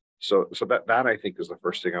happens. So that I think is the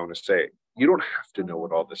first thing I want to say. You don't have to know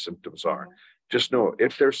what all the symptoms are. Just know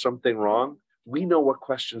if there's something wrong, we know what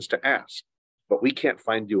questions to ask, but we can't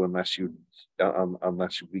find you unless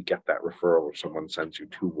we get that referral or someone sends you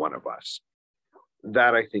to one of us.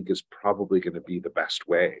 That I think is probably going to be the best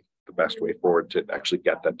way forward to actually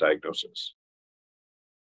get that diagnosis.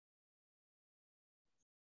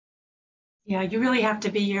 Yeah, you really have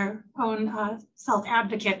to be your own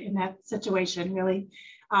self-advocate in that situation, really.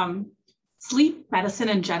 Sleep medicine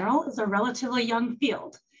in general is a relatively young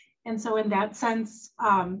field. And so in that sense,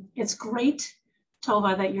 it's great,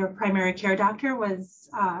 Tova, that your primary care doctor was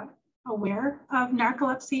aware of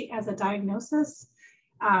narcolepsy as a diagnosis,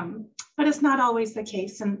 but it's not always the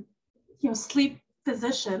case. And sleep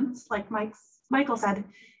physicians, like Michael said,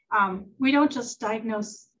 we don't just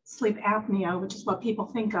diagnose sleep apnea, which is what people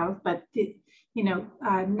think of, but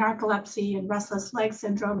narcolepsy and restless leg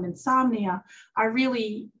syndrome and insomnia are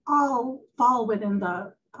really all fall within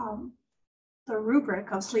the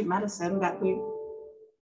rubric of sleep medicine that we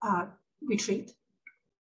treat.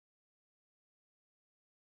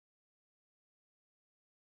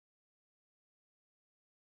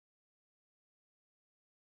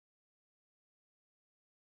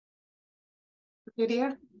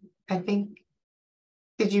 Lydia, I think,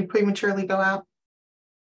 did you prematurely go out?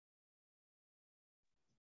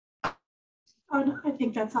 Oh, no, I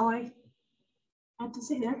think that's all I had to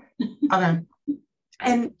say there. Okay.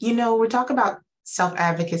 And, we talk about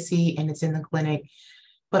self-advocacy and it's in the clinic,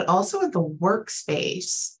 but also in the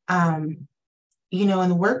workspace. In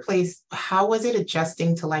the workplace, how was it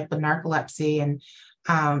adjusting to like the narcolepsy? And,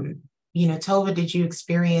 Tova, did you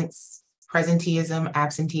experience presenteeism,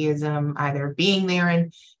 absenteeism, either being there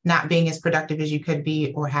and not being as productive as you could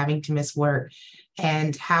be or having to miss work?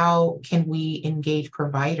 And how can we engage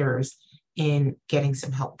providers in getting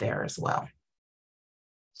some help there as well?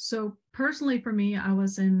 So personally for me, I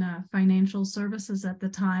was in financial services at the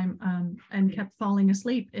time and kept falling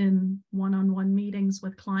asleep in one-on-one meetings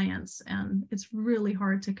with clients. And it's really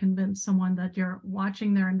hard to convince someone that you're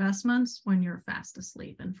watching their investments when you're fast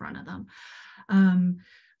asleep in front of them.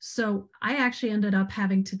 So I actually ended up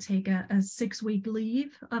having to take a 6-week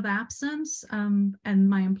leave of absence. And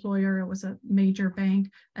my employer, it was a major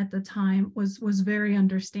bank at the time, was very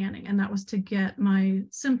understanding. And that was to get my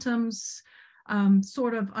symptoms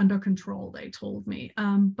sort of under control, they told me.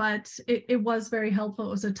 But it was very helpful. It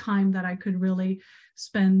was a time that I could really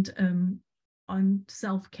spend on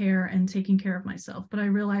self-care and taking care of myself. But I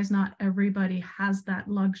realized not everybody has that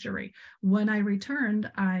luxury. When I returned,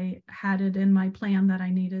 I had it in my plan that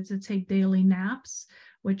I needed to take daily naps,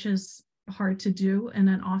 which is hard to do in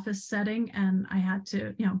an office setting. And I had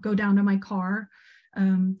to, go down to my car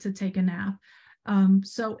to take a nap.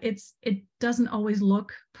 So it doesn't always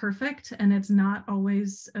look perfect and it's not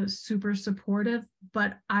always super supportive,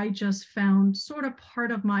 but I just found sort of part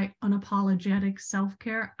of my unapologetic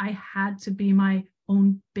self-care. I had to be my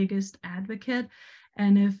own biggest advocate.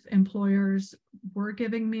 And if employers were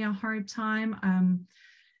giving me a hard time, I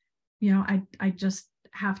just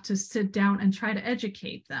have to sit down and try to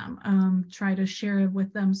educate them, try to share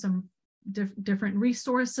with them some different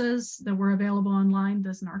resources that were available online.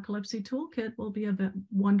 This narcolepsy toolkit will be a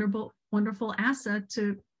wonderful asset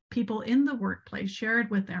to people in the workplace, share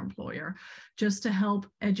it with their employer just to help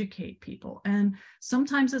educate people. And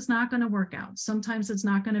sometimes it's not going to work out. Sometimes it's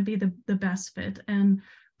not going to be the best fit. And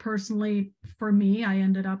personally, for me, I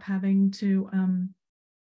ended up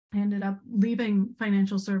leaving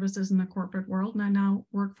financial services in the corporate world, and I now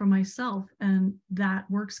work for myself, and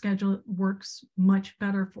that work schedule works much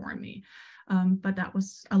better for me. But that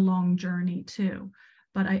was a long journey too.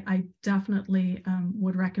 But I definitely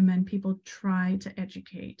would recommend people try to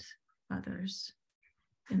educate others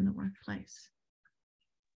in the workplace.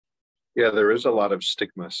 Yeah, there is a lot of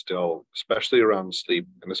stigma still, especially around sleep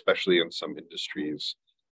and especially in some industries.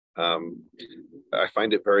 I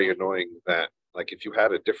find it very annoying that, like, if you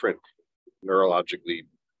had a different neurologically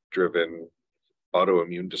driven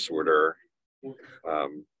autoimmune disorder,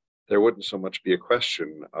 there wouldn't so much be a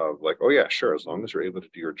question of like, oh yeah, sure, as long as you're able to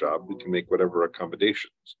do your job, we can make whatever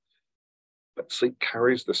accommodations. But sleep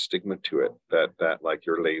carries the stigma to it that like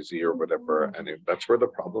you're lazy or whatever, and that's where the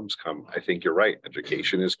problems come. I think you're right.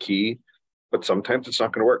 Education is key, but sometimes it's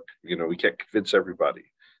not going to work. We can't convince everybody.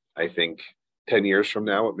 I think 10 years from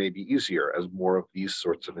now, it may be easier as more of these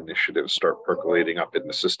sorts of initiatives start percolating up in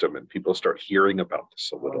the system and people start hearing about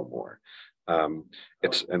this a little more.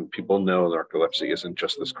 And people know narcolepsy isn't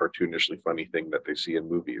just this cartoonishly funny thing that they see in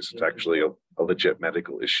movies. It's actually a legit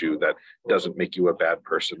medical issue that doesn't make you a bad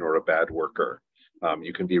person or a bad worker.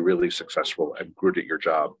 You can be really successful and good at your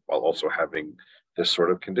job while also having this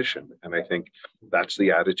sort of condition. And I think that's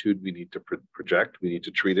the attitude we need to project. We need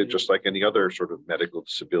to treat it just like any other sort of medical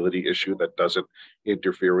disability issue that doesn't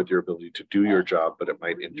interfere with your ability to do your job, but it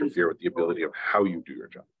might interfere with the ability of how you do your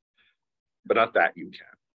job. But not that you can.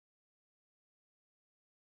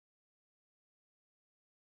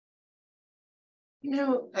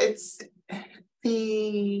 It's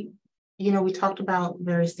we talked about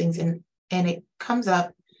various things and it comes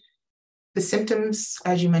up, the symptoms,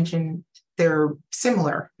 as you mentioned, they're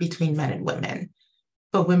similar between men and women,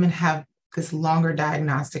 but women have this longer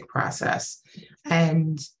diagnostic process.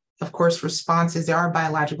 And of course, responses, there are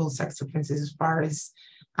biological sex differences as far as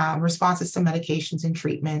responses to medications and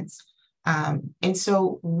treatments. And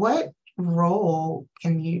so what role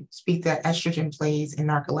can you speak that estrogen plays in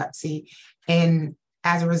narcolepsy? And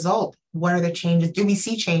as a result, what are the changes? Do we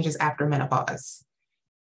see changes after menopause?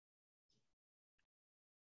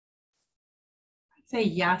 I'd say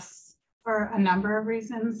yes, for a number of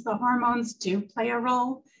reasons. The hormones do play a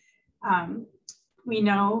role. We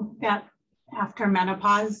know that after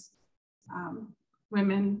menopause,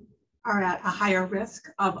 women are at a higher risk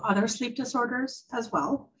of other sleep disorders as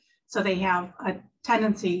well. So they have a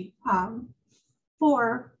tendency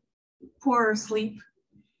for poorer sleep.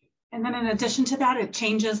 And then in addition to that, it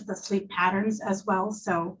changes the sleep patterns as well.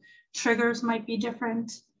 So triggers might be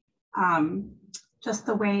different. Just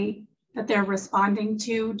the way that they're responding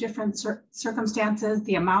to different circumstances,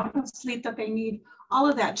 the amount of sleep that they need, all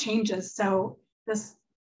of that changes. So this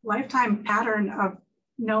lifetime pattern of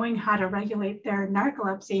knowing how to regulate their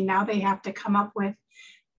narcolepsy, now they have to come up with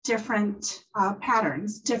different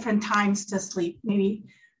patterns, different times to sleep, maybe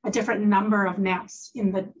a different number of naps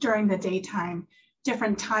during the daytime,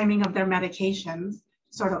 different timing of their medications,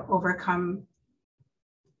 sort of overcome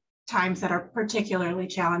times that are particularly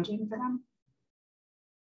challenging for them.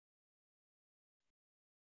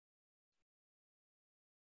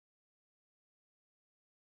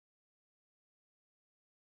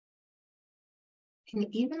 And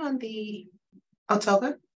even on the,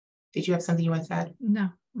 Toga, did you have something you want to add? No.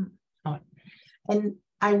 Oh. And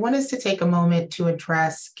I want us to take a moment to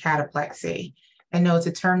address cataplexy. I know it's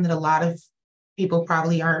a term that a lot of people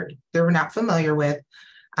probably they're not familiar with.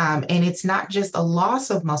 And it's not just a loss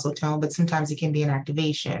of muscle tone, but sometimes it can be an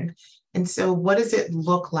activation. And so what does it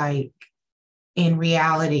look like in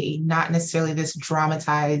reality? Not necessarily this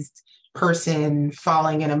dramatized person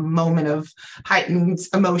falling in a moment of heightened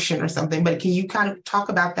emotion or something, but can you kind of talk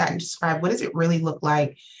about that and describe what does it really look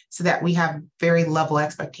like so that we have very level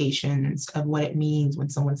expectations of what it means when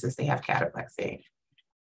someone says they have cataplexy?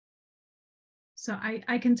 So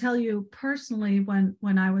I can tell you personally,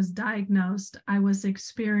 when I was diagnosed, I was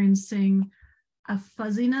experiencing a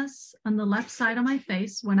fuzziness on the left side of my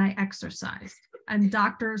face when I exercised. And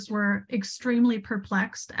doctors were extremely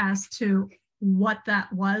perplexed as to what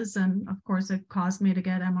that was. And of course, it caused me to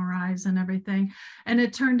get MRIs and everything. And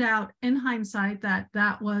it turned out in hindsight that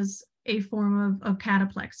that was a form of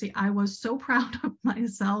cataplexy. I was so proud of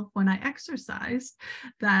myself when I exercised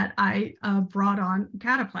that I brought on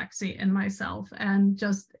cataplexy in myself. And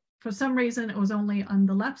just for some reason, it was only on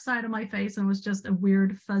the left side of my face and it was just a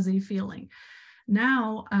weird fuzzy feeling.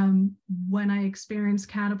 Now, when I experience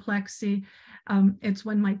cataplexy, it's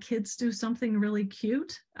when my kids do something really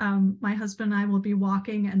cute. My husband and I will be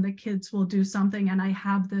walking and the kids will do something and I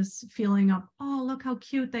have this feeling of, oh, look how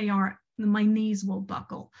cute they are. My knees will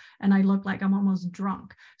buckle and I look like I'm almost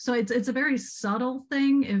drunk. So it's a very subtle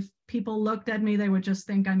thing. If people looked at me, they would just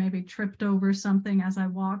think I maybe tripped over something as I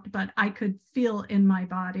walked, but I could feel in my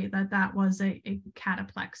body that that was a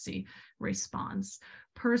cataplexy response.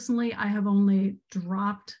 Personally, I have only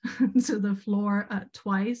dropped to the floor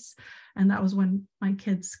twice, and that was when my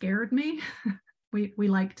kids scared me. We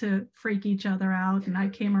like to freak each other out, and I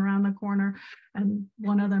came around the corner and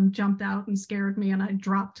one of them jumped out and scared me and I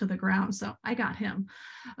dropped to the ground. So I got him.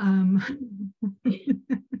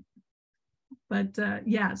 But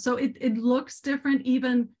yeah, so it looks different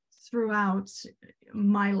even throughout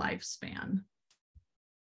my lifespan.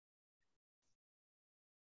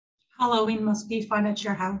 Halloween must be fun at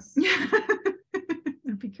your house.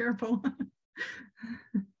 Be careful.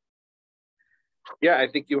 Yeah, I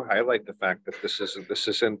think you highlight the fact that this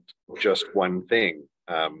isn't just one thing.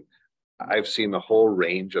 I've seen a whole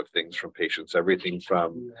range of things from patients, everything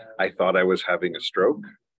from I thought I was having a stroke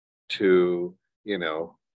to, you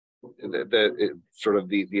know, sort of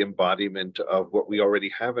the embodiment of what we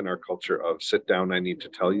already have in our culture of sit down, I need to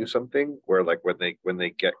tell you something, where like when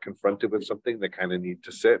they get confronted with something, they kind of need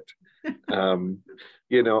to sit,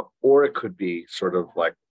 you know, or it could be sort of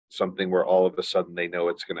like something where all of a sudden they know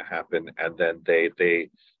it's going to happen and then they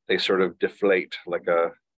sort of deflate like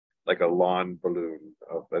a lawn balloon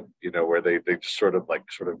of a, you know, where they just sort of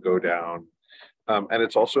go down. And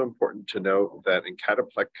it's also important to note that in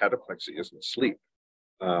cataplexy isn't sleep.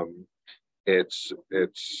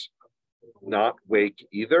 It's not wake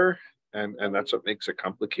either. And that's what makes it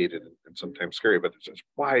complicated and sometimes scary, but there's this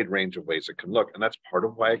wide range of ways it can look. And that's part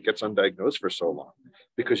of why it gets undiagnosed for so long,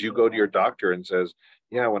 because you go to your doctor and says,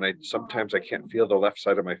 yeah, sometimes I can't feel the left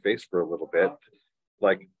side of my face for a little bit.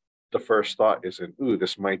 Like the first thought isn't, ooh,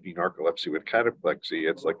 this might be narcolepsy with cataplexy.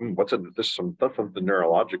 It's like, there's some stuff of the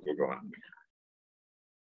neurological going on.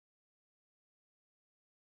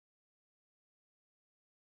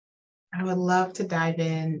 I would love to dive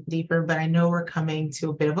in deeper, but I know we're coming to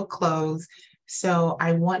a bit of a close. So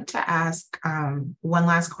I want to ask one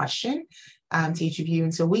last question to each of you.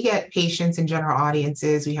 And so we get patients and general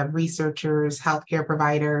audiences, we have researchers, healthcare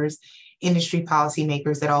providers, industry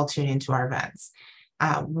policymakers that all tune into our events.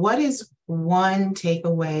 What is one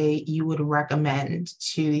takeaway you would recommend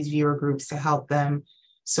to these viewer groups to help them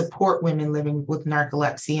support women living with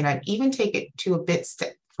narcolepsy? And I'd even take it to a bit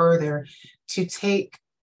step further, to take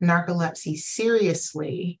narcolepsy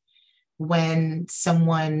seriously when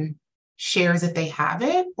someone shares that they have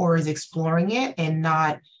it or is exploring it, and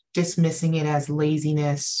not dismissing it as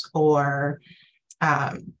laziness or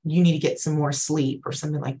you need to get some more sleep or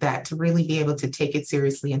something like that, to really be able to take it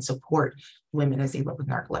seriously and support women as they live with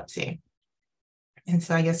narcolepsy. And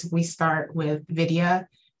so I guess we start with Vidya,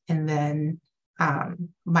 and then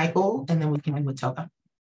Michael, and then we can end with Tova.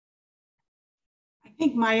 I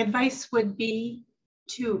think my advice would be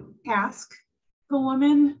to ask the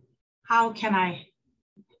woman, how can I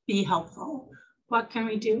be helpful? What can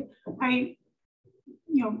we do?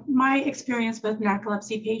 My experience with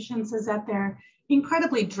narcolepsy patients is that they're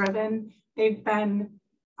incredibly driven. They've been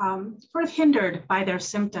sort of hindered by their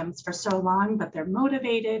symptoms for so long, but they're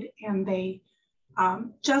motivated, and they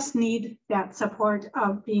just need that support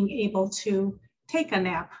of being able to take a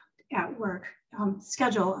nap at work,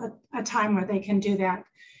 schedule a time where they can do that,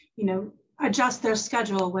 adjust their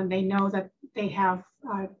schedule when they know that they have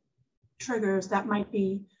triggers that might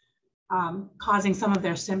be causing some of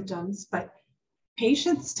their symptoms. But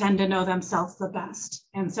patients tend to know themselves the best.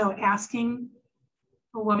 And so asking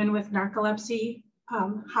a woman with narcolepsy,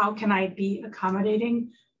 how can I be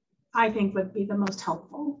accommodating, I think would be the most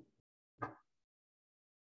helpful.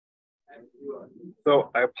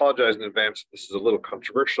 So I apologize in advance. This is a little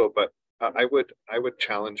controversial, but I would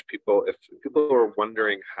challenge people, if people are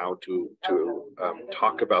wondering how to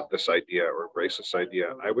talk about this idea or embrace this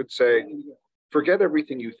idea, I would say, forget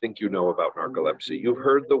everything you think you know about narcolepsy. You've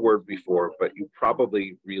heard the word before, but you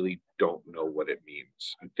probably really don't know what it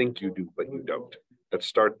means. You think you do, but you don't. Let's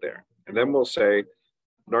start there. And then we'll say,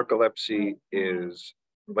 narcolepsy is,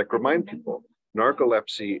 remind people,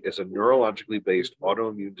 narcolepsy is a neurologically based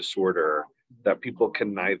autoimmune disorder that people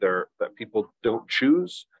don't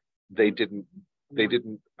choose. They didn't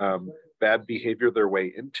bad behavior their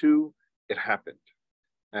way into. It happened.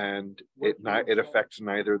 And it affects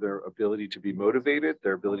neither their ability to be motivated,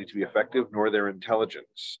 their ability to be effective, nor their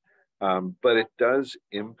intelligence. But it does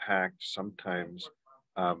impact sometimes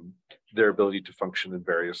their ability to function in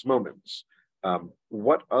various moments.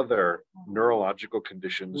 What other neurological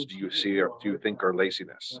conditions do you see or do you think are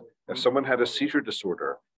laziness? If someone had a seizure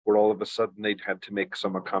disorder, where all of a sudden they'd had to make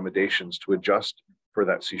some accommodations to adjust for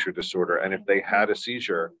that seizure disorder, and if they had a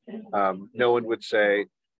seizure, no one would say,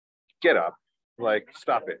 get up.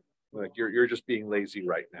 Stop it. You're just being lazy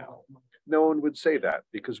right now. No one would say that,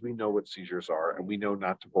 because we know what seizures are, and we know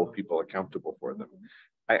not to hold people accountable for them.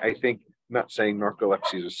 I think, not saying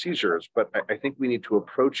narcolepsy is seizures, but I think we need to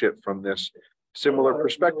approach it from this similar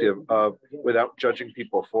perspective of, without judging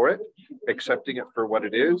people for it, accepting it for what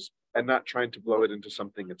it is, and not trying to blow it into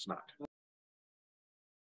something it's not.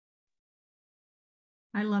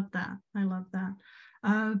 I love that. I love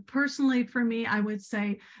that. Personally, for me, I would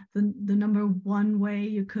say the number one way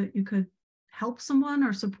you could help someone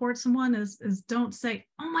or support someone is don't say,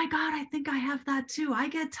 oh my God, I think I have that too. I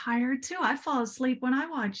get tired too. I fall asleep when I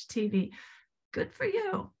watch TV. Good for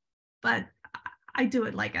you. But I do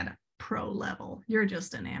it at a pro level. You're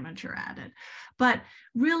just an amateur at it. But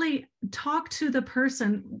really talk to the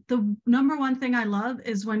person. The number one thing I love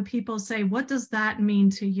is when people say, what does that mean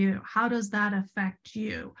to you? How does that affect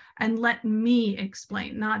you? And let me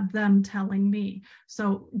explain, not them telling me.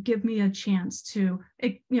 So give me a chance to,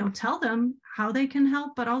 tell them how they can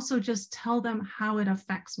help, but also just tell them how it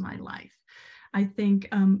affects my life. I think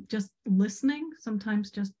just listening, sometimes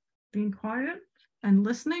just being quiet and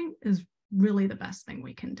listening is really the best thing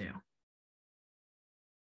we can do.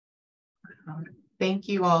 Thank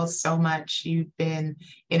you all so much. You've been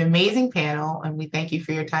an amazing panel, and we thank you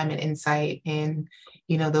for your time and insight. And,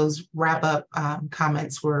 those wrap-up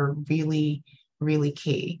comments were really, really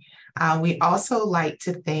key. We'd also like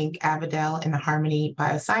to thank Avadel and the Harmony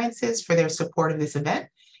Biosciences for their support of this event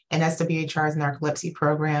and SWHR's narcolepsy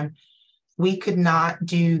program. We could not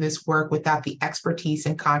do this work without the expertise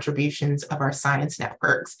and contributions of our science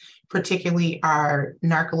networks, particularly our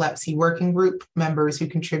narcolepsy working group members who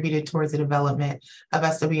contributed towards the development of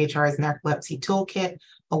SWHR's narcolepsy toolkit,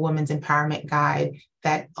 a women's empowerment guide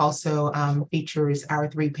that also features our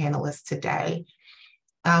 3 panelists today.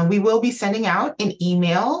 We will be sending out an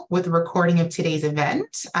email with a recording of today's event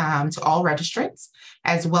to all registrants,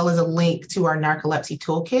 as well as a link to our narcolepsy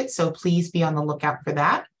toolkit. So please be on the lookout for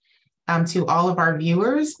that. To all of our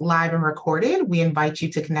viewers, live and recorded, we invite you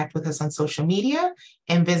to connect with us on social media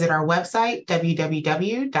and visit our website,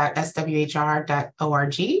 www.swhr.org,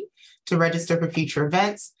 to register for future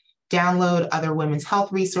events, download other women's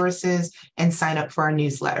health resources, and sign up for our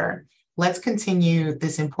newsletter. Let's continue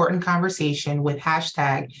this important conversation with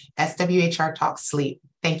hashtag SWHR Talks Sleep.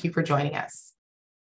 Thank you for joining us.